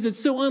 Because it's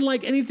so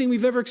unlike anything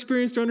we've ever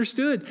experienced or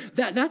understood.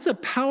 That's a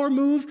power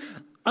move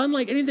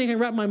unlike anything I can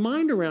wrap my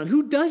mind around.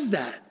 Who does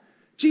that?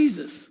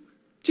 Jesus.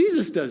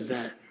 Jesus does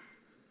that.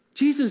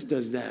 Jesus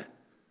does that.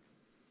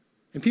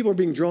 And people are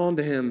being drawn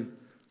to him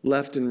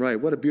left and right.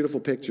 What a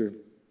beautiful picture.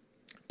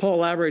 Paul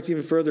elaborates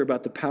even further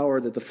about the power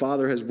that the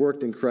Father has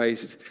worked in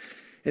Christ.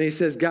 And he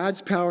says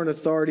God's power and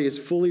authority is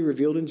fully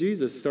revealed in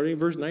Jesus, starting in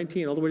verse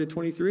 19 all the way to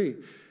 23.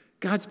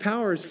 God's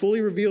power is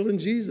fully revealed in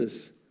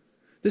Jesus.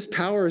 This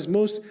power is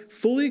most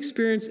fully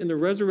experienced in the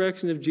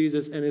resurrection of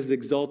Jesus and his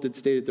exalted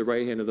state at the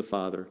right hand of the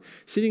Father.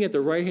 Sitting at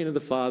the right hand of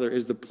the Father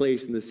is the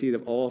place and the seat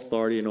of all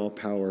authority and all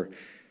power.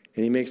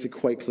 And he makes it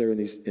quite clear in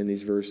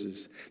these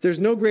verses. There's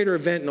no greater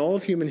event in all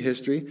of human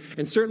history,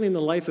 and certainly in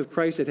the life of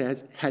Christ that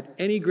has had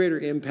any greater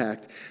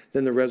impact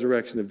than the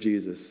resurrection of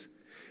Jesus.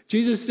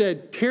 Jesus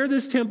said, tear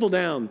this temple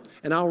down,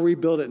 and I'll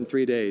rebuild it in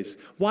 3 days.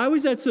 Why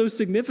was that so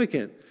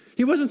significant?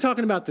 He wasn't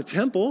talking about the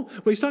temple.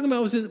 What he's talking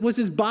about was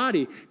his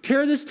body.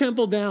 Tear this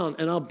temple down,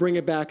 and I'll bring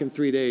it back in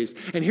 3 days.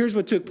 And here's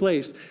what took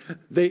place.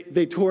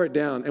 They tore it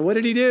down. And what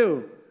did he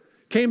do?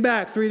 Came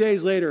back 3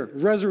 days later,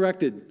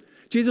 resurrected.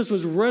 Jesus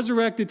was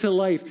resurrected to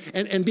life,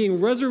 and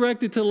being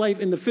resurrected to life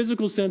in the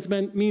physical sense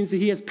means that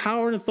he has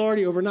power and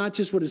authority over not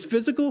just what is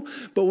physical,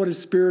 but what is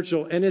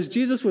spiritual. And as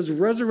Jesus was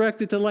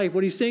resurrected to life,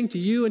 what he's saying to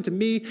you and to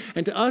me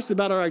and to us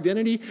about our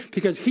identity,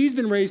 because he's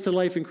been raised to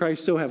life in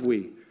Christ, so have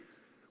we.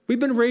 We've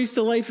been raised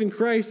to life in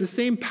Christ. The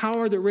same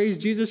power that raised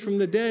Jesus from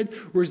the dead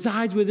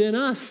resides within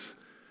us.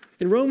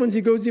 In Romans,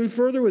 he goes even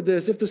further with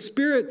this. If the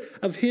spirit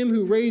of him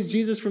who raised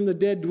Jesus from the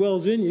dead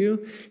dwells in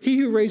you, he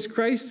who raised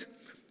Christ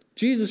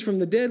Jesus from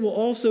the dead will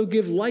also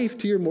give life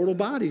to your mortal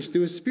bodies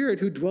through his Spirit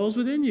who dwells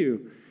within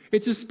you.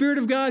 It's the Spirit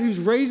of God who's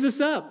raised us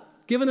up,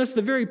 given us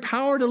the very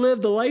power to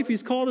live the life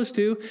he's called us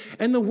to,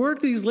 and the work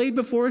that he's laid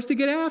before us to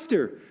get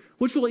after,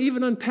 which we'll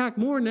even unpack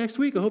more next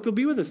week. I hope you'll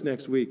be with us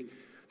next week.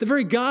 The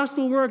very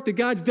gospel work that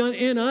God's done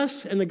in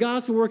us and the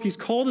gospel work he's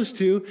called us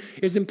to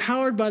is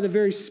empowered by the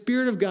very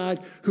Spirit of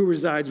God who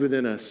resides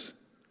within us.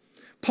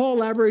 Paul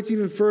elaborates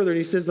even further, and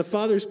he says, the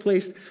Father is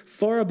placed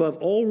far above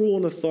all rule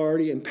and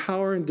authority and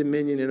power and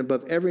dominion and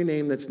above every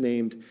name that's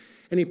named.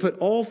 And he put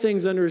all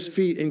things under his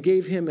feet and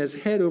gave him as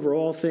head over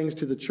all things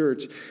to the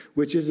church,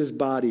 which is his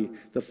body,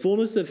 the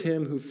fullness of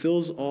him who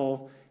fills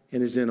all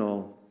and is in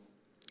all.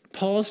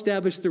 Paul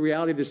established the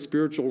reality of the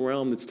spiritual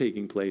realm that's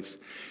taking place.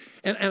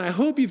 And I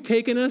hope you've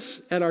taken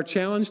us at our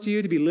challenge to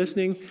you to be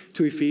listening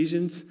to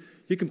Ephesians.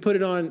 You can put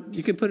it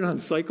on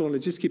cycle, and it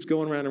just keeps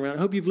going around and around. I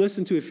hope you've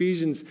listened to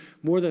Ephesians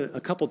more than a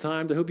couple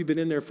times. I hope you've been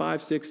in there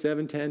 5, 6,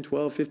 7, 10,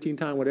 12, 15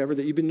 times, whatever,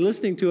 that you've been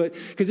listening to it,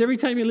 because every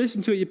time you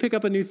listen to it, you pick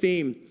up a new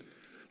theme.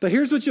 But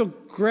here's what you'll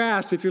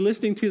grasp if you're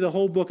listening to the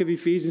whole book of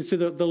Ephesians, to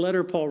the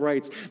letter Paul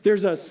writes.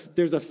 There's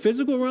a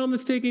physical realm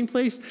that's taking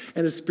place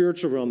and a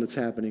spiritual realm that's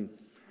happening.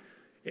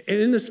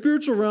 And in the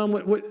spiritual realm,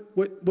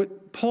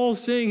 what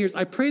Paul's saying here is,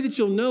 I pray that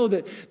you'll know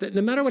that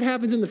no matter what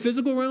happens in the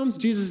physical realms,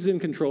 Jesus is in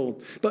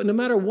control. But no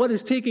matter what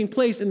is taking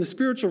place in the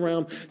spiritual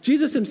realm,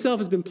 Jesus himself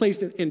has been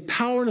placed in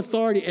power and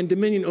authority and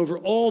dominion over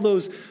all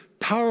those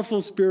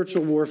powerful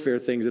spiritual warfare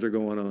things that are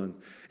going on.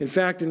 In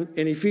fact, in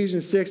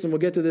Ephesians 6, and we'll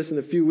get to this in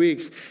a few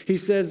weeks, he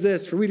says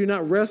this, for we do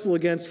not wrestle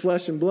against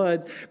flesh and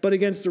blood, but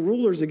against the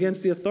rulers,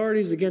 against the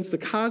authorities, against the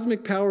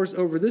cosmic powers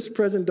over this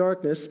present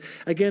darkness,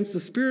 against the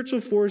spiritual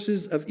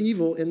forces of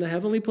evil in the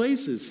heavenly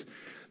places.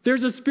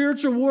 There's a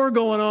spiritual war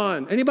going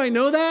on. Anybody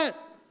know that?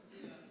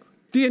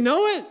 Do you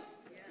know it?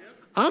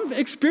 I'm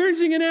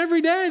experiencing it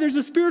every day. There's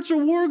a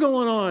spiritual war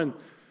going on.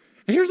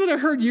 And here's what I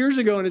heard years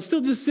ago, and it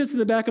still just sits in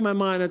the back of my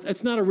mind.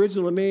 It's not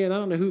original to me, and I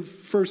don't know who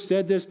first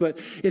said this, but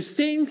if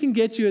Satan can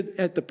get you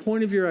at the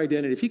point of your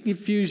identity, if he can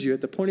confuse you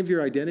at the point of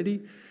your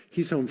identity,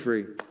 he's home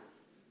free.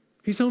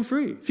 He's home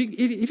free.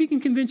 If he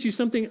can convince you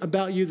something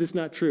about you that's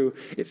not true,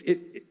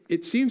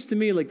 it seems to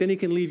me like then he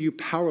can leave you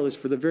powerless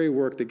for the very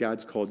work that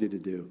God's called you to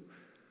do.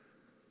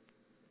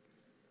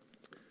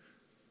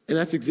 And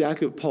that's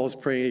exactly what Paul's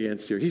praying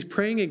against here. He's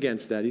praying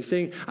against that. He's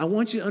saying, I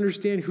want you to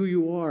understand who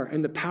you are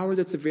and the power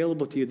that's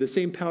available to you. The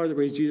same power that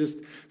raised Jesus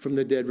from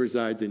the dead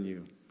resides in you.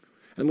 And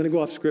I'm going to go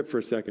off script for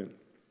a second.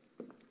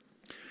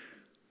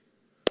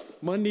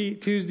 Monday,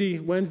 Tuesday,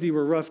 Wednesday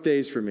were rough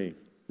days for me.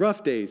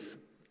 Rough days.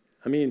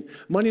 I mean,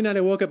 Monday night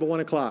I woke up at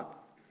 1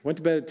 o'clock. Went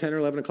to bed at 10 or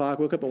 11 o'clock,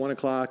 woke up at 1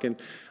 o'clock,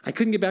 and I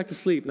couldn't get back to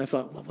sleep. And I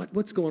thought, well,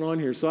 what's going on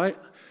here? So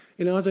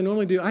as I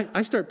normally do,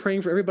 I start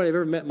praying for everybody I've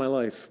ever met in my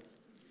life.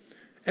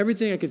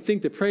 Everything I could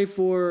think to pray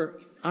for,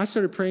 I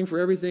started praying for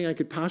everything I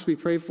could possibly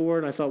pray for.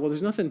 And I thought, well,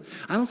 there's nothing,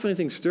 I don't feel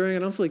anything stirring. I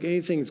don't feel like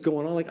anything's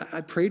going on. Like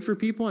I prayed for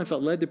people. I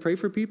felt led to pray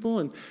for people.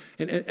 And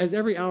as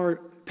every hour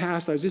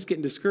passed, I was just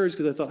getting discouraged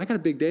because I thought, I got a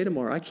big day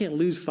tomorrow. I can't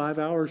lose 5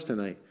 hours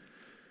tonight.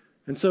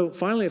 And so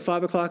finally at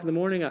 5 o'clock in the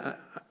morning, I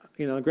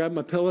grabbed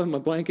my pillow and my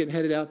blanket and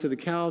headed out to the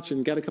couch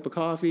and got a cup of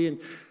coffee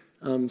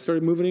and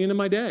started moving into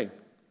my day.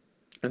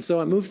 And so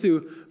I moved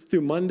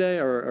through Monday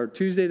or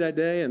Tuesday that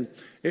day, and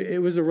it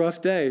was a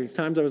rough day.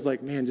 Times I was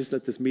like, man, just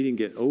let this meeting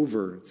get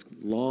over. It's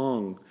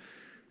long.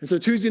 And so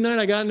Tuesday night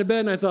I got into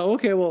bed and I thought,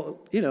 okay, well,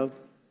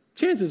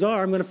 chances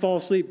are I'm going to fall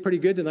asleep pretty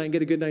good tonight and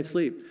get a good night's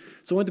sleep.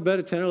 So I went to bed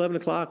at 10 or 11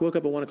 o'clock, woke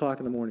up at 1 o'clock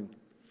in the morning.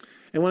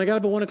 And when I got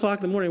up at 1 o'clock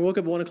in the morning, I woke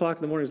up at 1 o'clock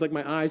in the morning, it was like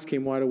my eyes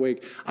came wide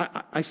awake.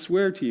 I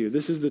swear to you,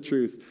 this is the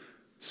truth.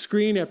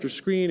 Screen after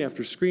screen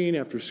after screen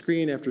after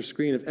screen after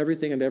screen of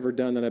everything I'd ever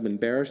done that I've been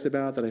embarrassed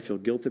about, that I feel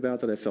guilt about,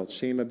 that I felt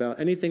shame about,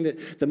 anything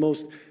that the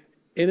most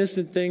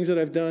innocent things that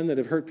I've done that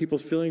have hurt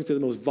people's feelings to the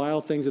most vile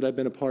things that I've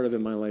been a part of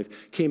in my life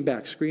came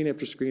back screen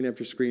after screen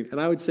after screen.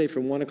 And I would say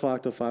from 1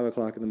 o'clock till 5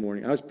 o'clock in the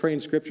morning. I was praying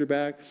scripture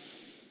back.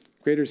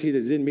 Greater is he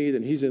that is in me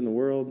than he's in the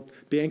world.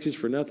 Be anxious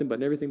for nothing, but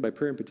in everything by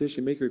prayer and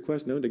petition. Make your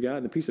request known to God,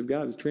 and the peace of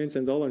God which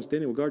transcends all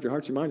understanding will guard your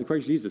hearts and minds in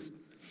Christ Jesus.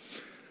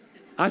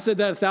 I said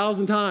that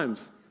 1,000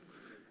 times.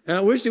 And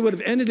I wish it would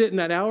have ended it in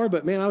that hour,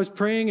 but man, I was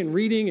praying and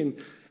reading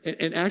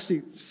and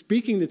actually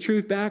speaking the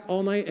truth back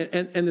all night,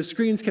 and the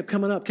screens kept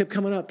coming up.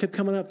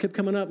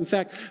 In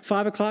fact,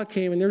 5 o'clock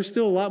came, and there was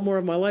still a lot more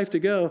of my life to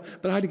go,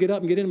 but I had to get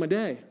up and get into my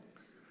day.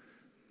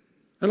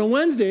 And on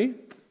Wednesday,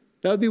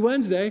 that would be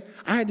Wednesday,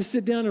 I had to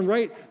sit down and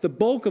write the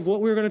bulk of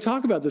what we were going to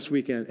talk about this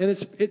weekend. And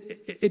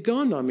it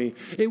dawned on me.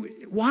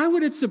 Why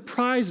would it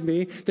surprise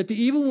me that the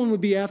evil one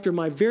would be after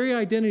my very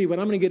identity when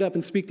I'm going to get up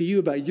and speak to you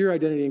about your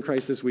identity in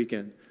Christ this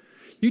weekend?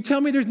 You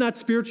tell me there's not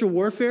spiritual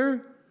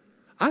warfare?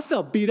 I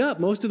felt beat up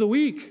most of the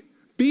week.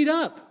 Beat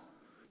up.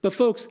 But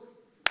folks,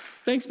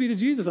 thanks be to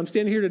Jesus, I'm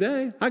standing here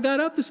today. I got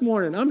up this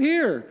morning. I'm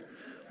here.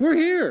 We're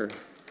here.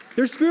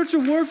 There's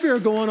spiritual warfare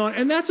going on,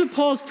 and that's what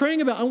Paul's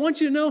praying about. I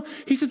want you to know,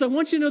 he says, I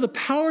want you to know the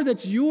power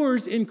that's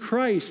yours in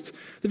Christ.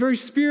 The very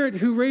Spirit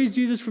who raised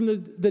Jesus from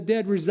the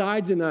dead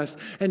resides in us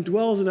and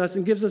dwells in us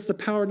and gives us the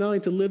power not only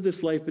to live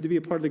this life, but to be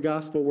a part of the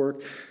gospel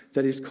work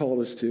that he's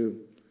called us to.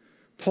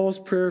 Paul's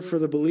prayer for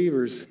the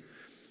believers,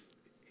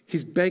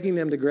 he's begging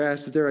them to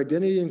grasp that their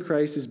identity in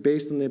Christ is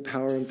based on the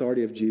power and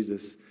authority of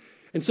Jesus.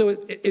 And so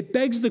it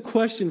begs the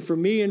question for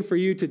me and for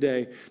you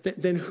today,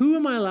 then who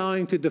am I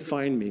allowing to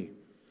define me?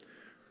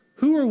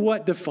 Who or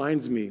what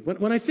defines me?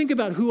 When I think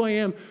about who I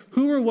am,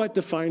 who or what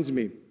defines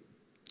me?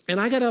 And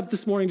I got up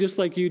this morning just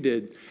like you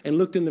did and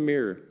looked in the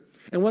mirror.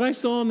 And what I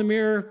saw in the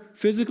mirror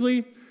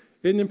physically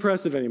isn't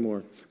impressive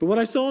anymore. But what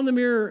I saw in the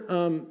mirror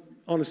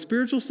on a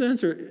spiritual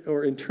sense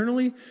or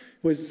internally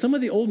was some of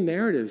the old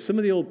narratives, some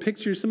of the old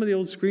pictures, some of the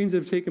old screens that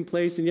have taken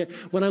place. And yet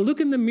when I look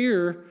in the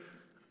mirror,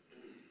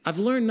 I've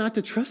learned not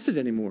to trust it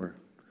anymore.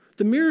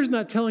 The mirror is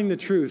not telling the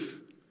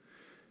truth.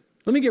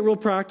 Let me get real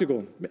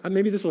practical.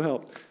 Maybe this will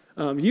help.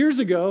 Years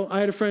ago, I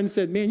had a friend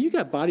said, man, you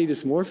got body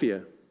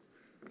dysmorphia.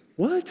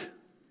 What?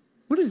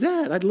 What is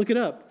that? I'd look it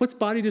up. What's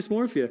body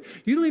dysmorphia?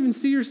 You don't even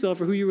see yourself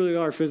for who you really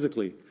are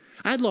physically.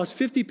 I had lost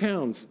 50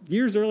 pounds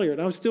years earlier,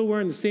 and I was still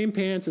wearing the same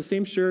pants, the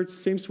same shirts, the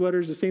same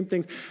sweaters, the same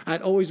things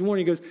I'd always worn.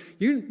 He goes,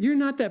 you're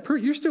not that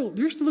person. You're still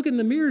looking in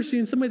the mirror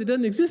seeing somebody that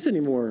doesn't exist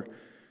anymore.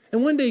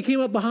 And one day he came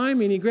up behind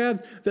me and he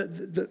grabbed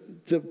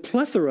the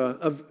plethora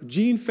of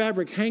jean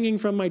fabric hanging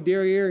from my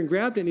derriere and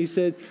grabbed it and he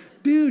said,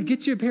 dude,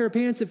 get you a pair of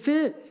pants that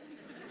fit.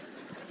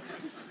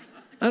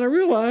 And I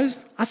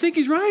realized, I think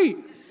he's right.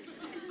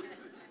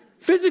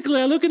 Physically,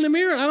 I look in the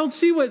mirror, I don't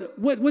see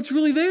what's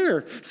really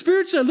there.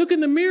 Spiritually, I look in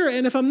the mirror,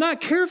 and if I'm not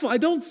careful, I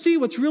don't see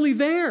what's really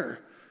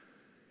there.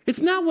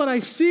 It's not what I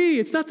see.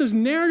 It's not those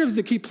narratives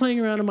that keep playing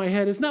around in my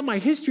head. It's not my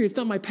history. It's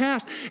not my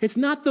past. It's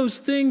not those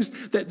things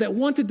that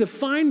want to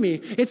define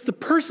me. It's the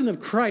person of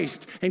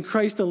Christ, and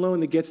Christ alone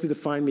that gets to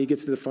define me,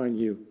 gets to define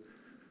you.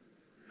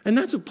 And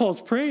that's what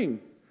Paul's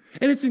praying.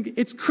 And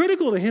it's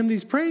critical to him that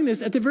he's praying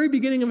this at the very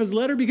beginning of his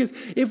letter, because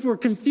if we're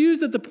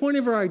confused at the point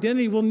of our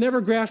identity, we'll never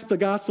grasp the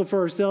gospel for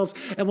ourselves,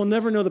 and we'll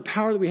never know the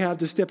power that we have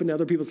to step into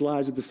other people's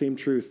lives with the same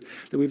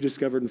truth that we've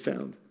discovered and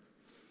found.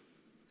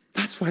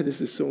 That's why this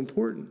is so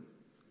important,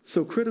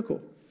 so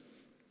critical.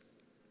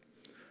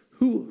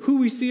 Who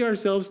we see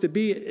ourselves to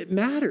be, it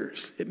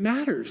matters. It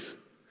matters.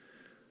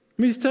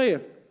 Let me just tell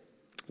you,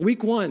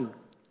 week 1,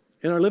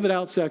 in our Live It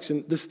Out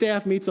section, the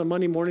staff meets on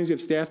Monday mornings. We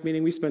have staff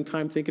meeting. We spend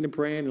time thinking and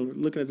praying and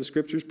looking at the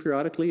scriptures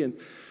periodically. And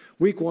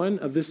week 1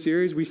 of this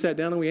series, we sat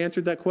down and we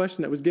answered that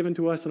question that was given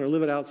to us in our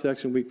Live It Out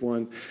section week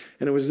 1.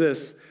 And it was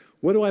this: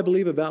 what do I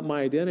believe about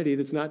my identity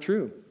that's not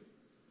true?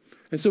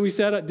 And so we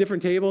sat at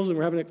different tables and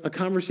we're having a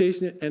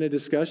conversation and a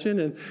discussion.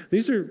 And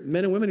these are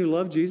men and women who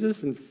love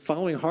Jesus and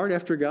following hard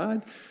after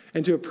God.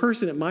 And to a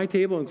person at my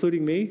table,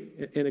 including me,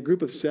 in a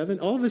group of 7,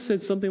 all of us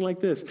said something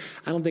like this: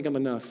 I don't think I'm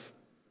enough.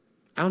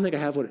 I don't think I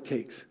have what it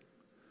takes.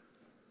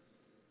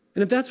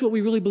 And if that's what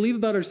we really believe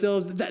about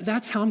ourselves,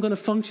 that's how I'm going to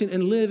function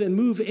and live and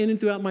move in and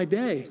throughout my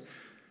day.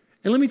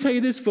 And let me tell you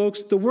this,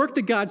 folks, the work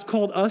that God's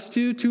called us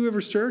to Two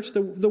Rivers Church,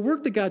 the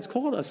work that God's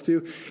called us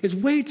to is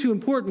way too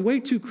important, way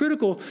too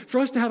critical for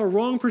us to have a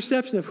wrong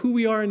perception of who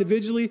we are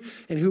individually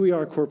and who we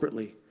are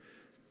corporately.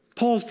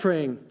 Paul's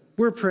praying,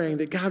 we're praying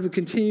that God would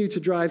continue to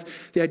drive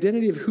the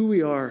identity of who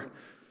we are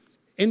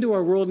into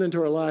our world and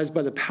into our lives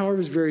by the power of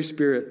his very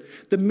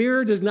Spirit. The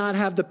mirror does not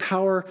have the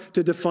power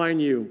to define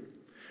you.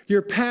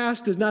 Your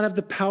past does not have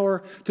the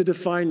power to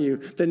define you.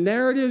 The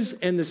narratives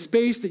and the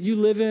space that you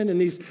live in and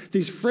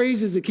these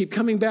phrases that keep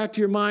coming back to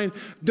your mind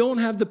don't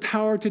have the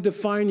power to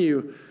define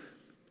you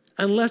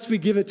unless we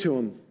give it to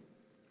them.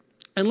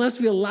 Unless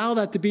we allow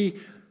that to be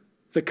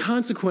the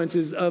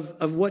consequences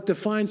of what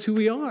defines who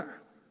we are.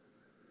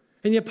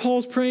 And yet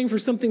Paul's praying for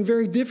something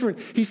very different.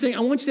 He's saying, I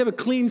want you to have a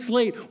clean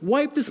slate.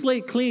 Wipe the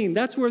slate clean.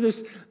 That's where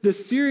this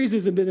series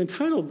has been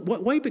entitled.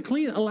 Wipe it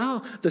clean.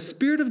 Allow the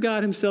Spirit of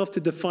God himself to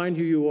define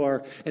who you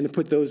are and to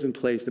put those in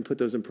place and put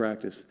those in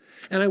practice.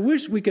 And I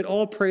wish we could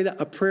all pray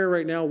a prayer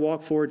right now,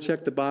 walk forward,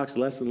 check the box,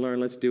 lesson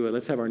learned, let's do it.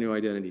 Let's have our new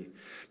identity.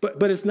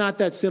 But it's not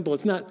that simple.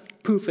 It's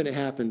not poof and it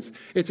happens.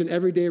 It's an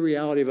everyday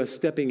reality of us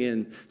stepping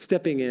in,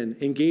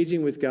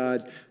 engaging with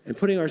God, and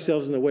putting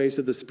ourselves in the way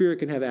so the Spirit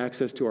can have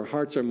access to our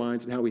hearts, our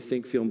minds, and how we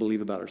think, feel, and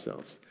believe about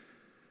ourselves.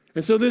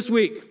 And so this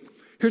week,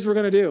 here's what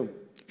we're going to do.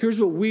 Here's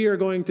what we are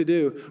going to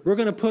do. We're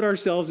going to put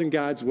ourselves in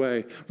God's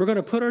way. We're going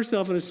to put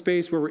ourselves in a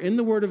space where we're in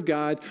the Word of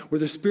God, where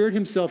the Spirit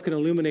himself can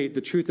illuminate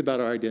the truth about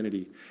our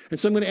identity. And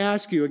so I'm going to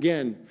ask you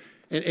again,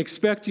 and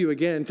expect you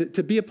again,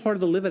 to be a part of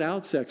the Live It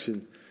Out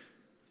section.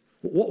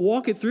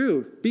 Walk it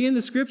through. Be in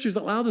the scriptures.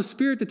 Allow the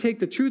Spirit to take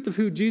the truth of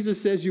who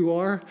Jesus says you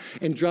are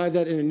and drive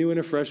that in a new and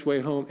a fresh way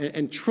home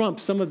and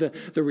trump some of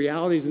the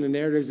realities and the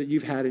narratives that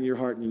you've had in your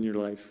heart and in your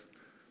life.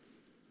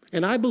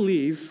 And I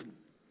believe,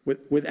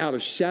 without a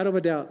shadow of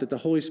a doubt, that the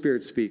Holy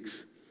Spirit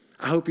speaks.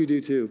 I hope you do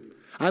too.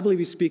 I believe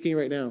he's speaking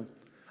right now.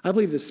 I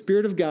believe the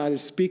Spirit of God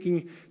is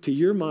speaking to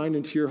your mind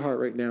and to your heart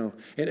right now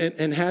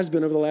and has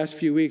been over the last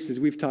few weeks as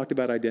we've talked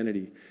about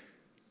identity.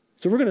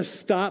 So we're going to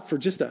stop for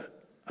just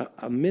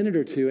a minute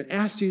or two and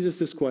ask Jesus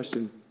this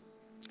question.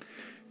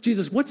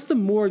 Jesus, what's the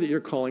more that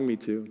you're calling me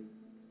to?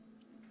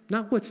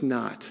 Not what's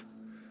not.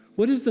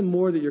 What is the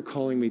more that you're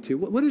calling me to?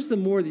 What is the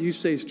more that you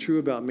say is true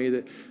about me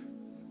that,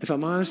 if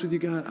I'm honest with you,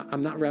 God,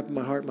 I'm not wrapping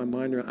my heart and my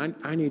mind around.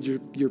 I need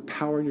your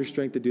power and your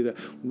strength to do that.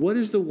 What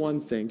is the one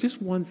thing?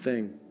 Just one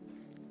thing.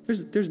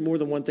 There's more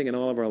than one thing in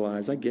all of our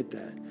lives. I get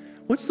that.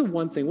 What's the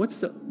one thing? What's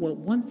the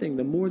one thing,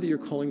 the more that you're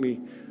calling me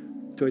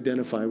to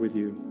identify with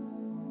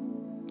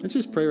you? Let's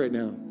just pray right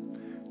now.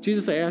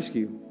 Jesus, I ask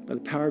you, by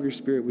the power of your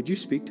Spirit, would you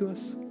speak to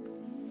us?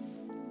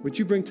 Would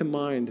you bring to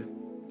mind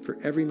for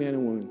every man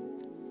and woman,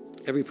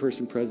 every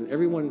person present,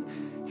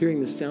 everyone hearing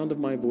the sound of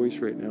my voice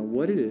right now,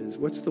 what it is,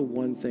 what's the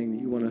one thing that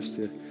you want us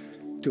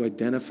to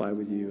identify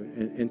with you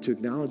and to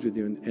acknowledge with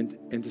you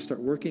and to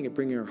start working at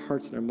bringing our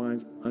hearts and our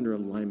minds under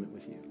alignment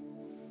with you?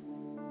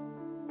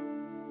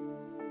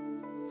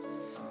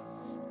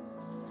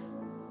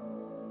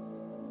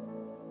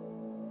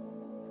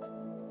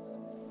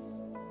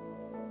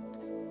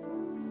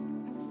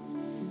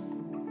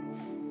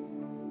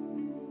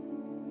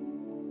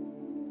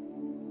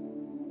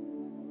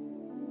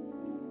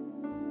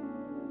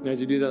 As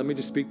you do that, let me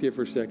just speak to you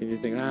for a second. You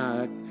think,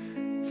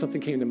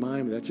 something came to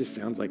mind, but that just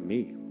sounds like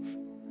me.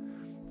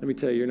 Let me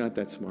tell you, you're not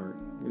that smart.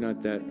 You're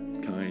not that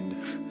kind.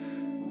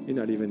 You're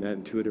not even that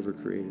intuitive or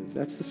creative.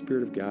 That's the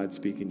Spirit of God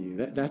speaking to you.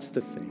 That's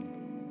the thing.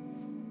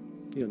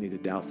 You don't need to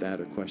doubt that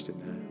or question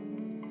that.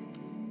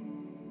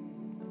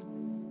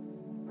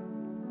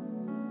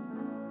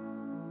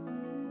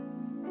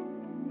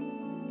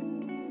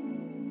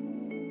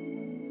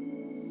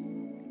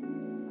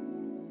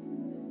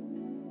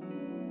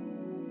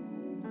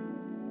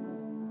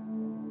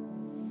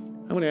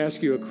 I want to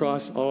ask you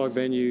across all our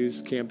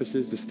venues,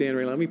 campuses, to stand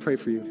right now. Let me pray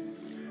for you.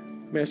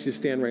 Let me ask you to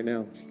stand right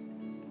now.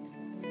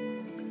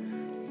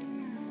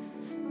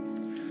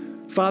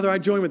 Father, I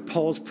join with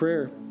Paul's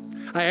prayer.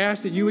 I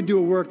ask that you would do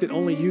a work that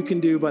only you can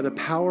do by the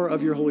power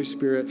of your Holy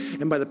Spirit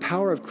and by the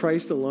power of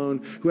Christ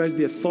alone, who has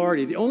the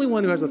authority, the only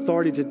one who has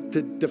authority to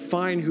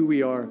define who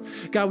we are.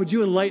 God, would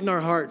you enlighten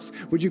our hearts?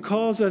 Would you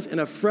cause us in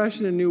a fresh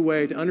and a new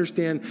way to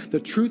understand the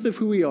truth of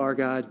who we are,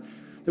 God,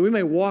 that we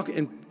may walk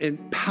in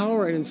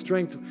power and in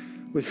strength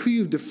with who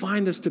you've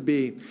defined us to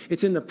be.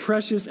 It's in the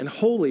precious and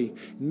holy,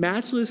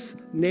 matchless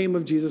name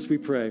of Jesus we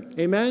pray.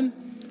 Amen?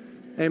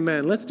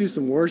 Amen. Let's do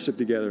some worship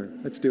together.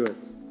 Let's do it.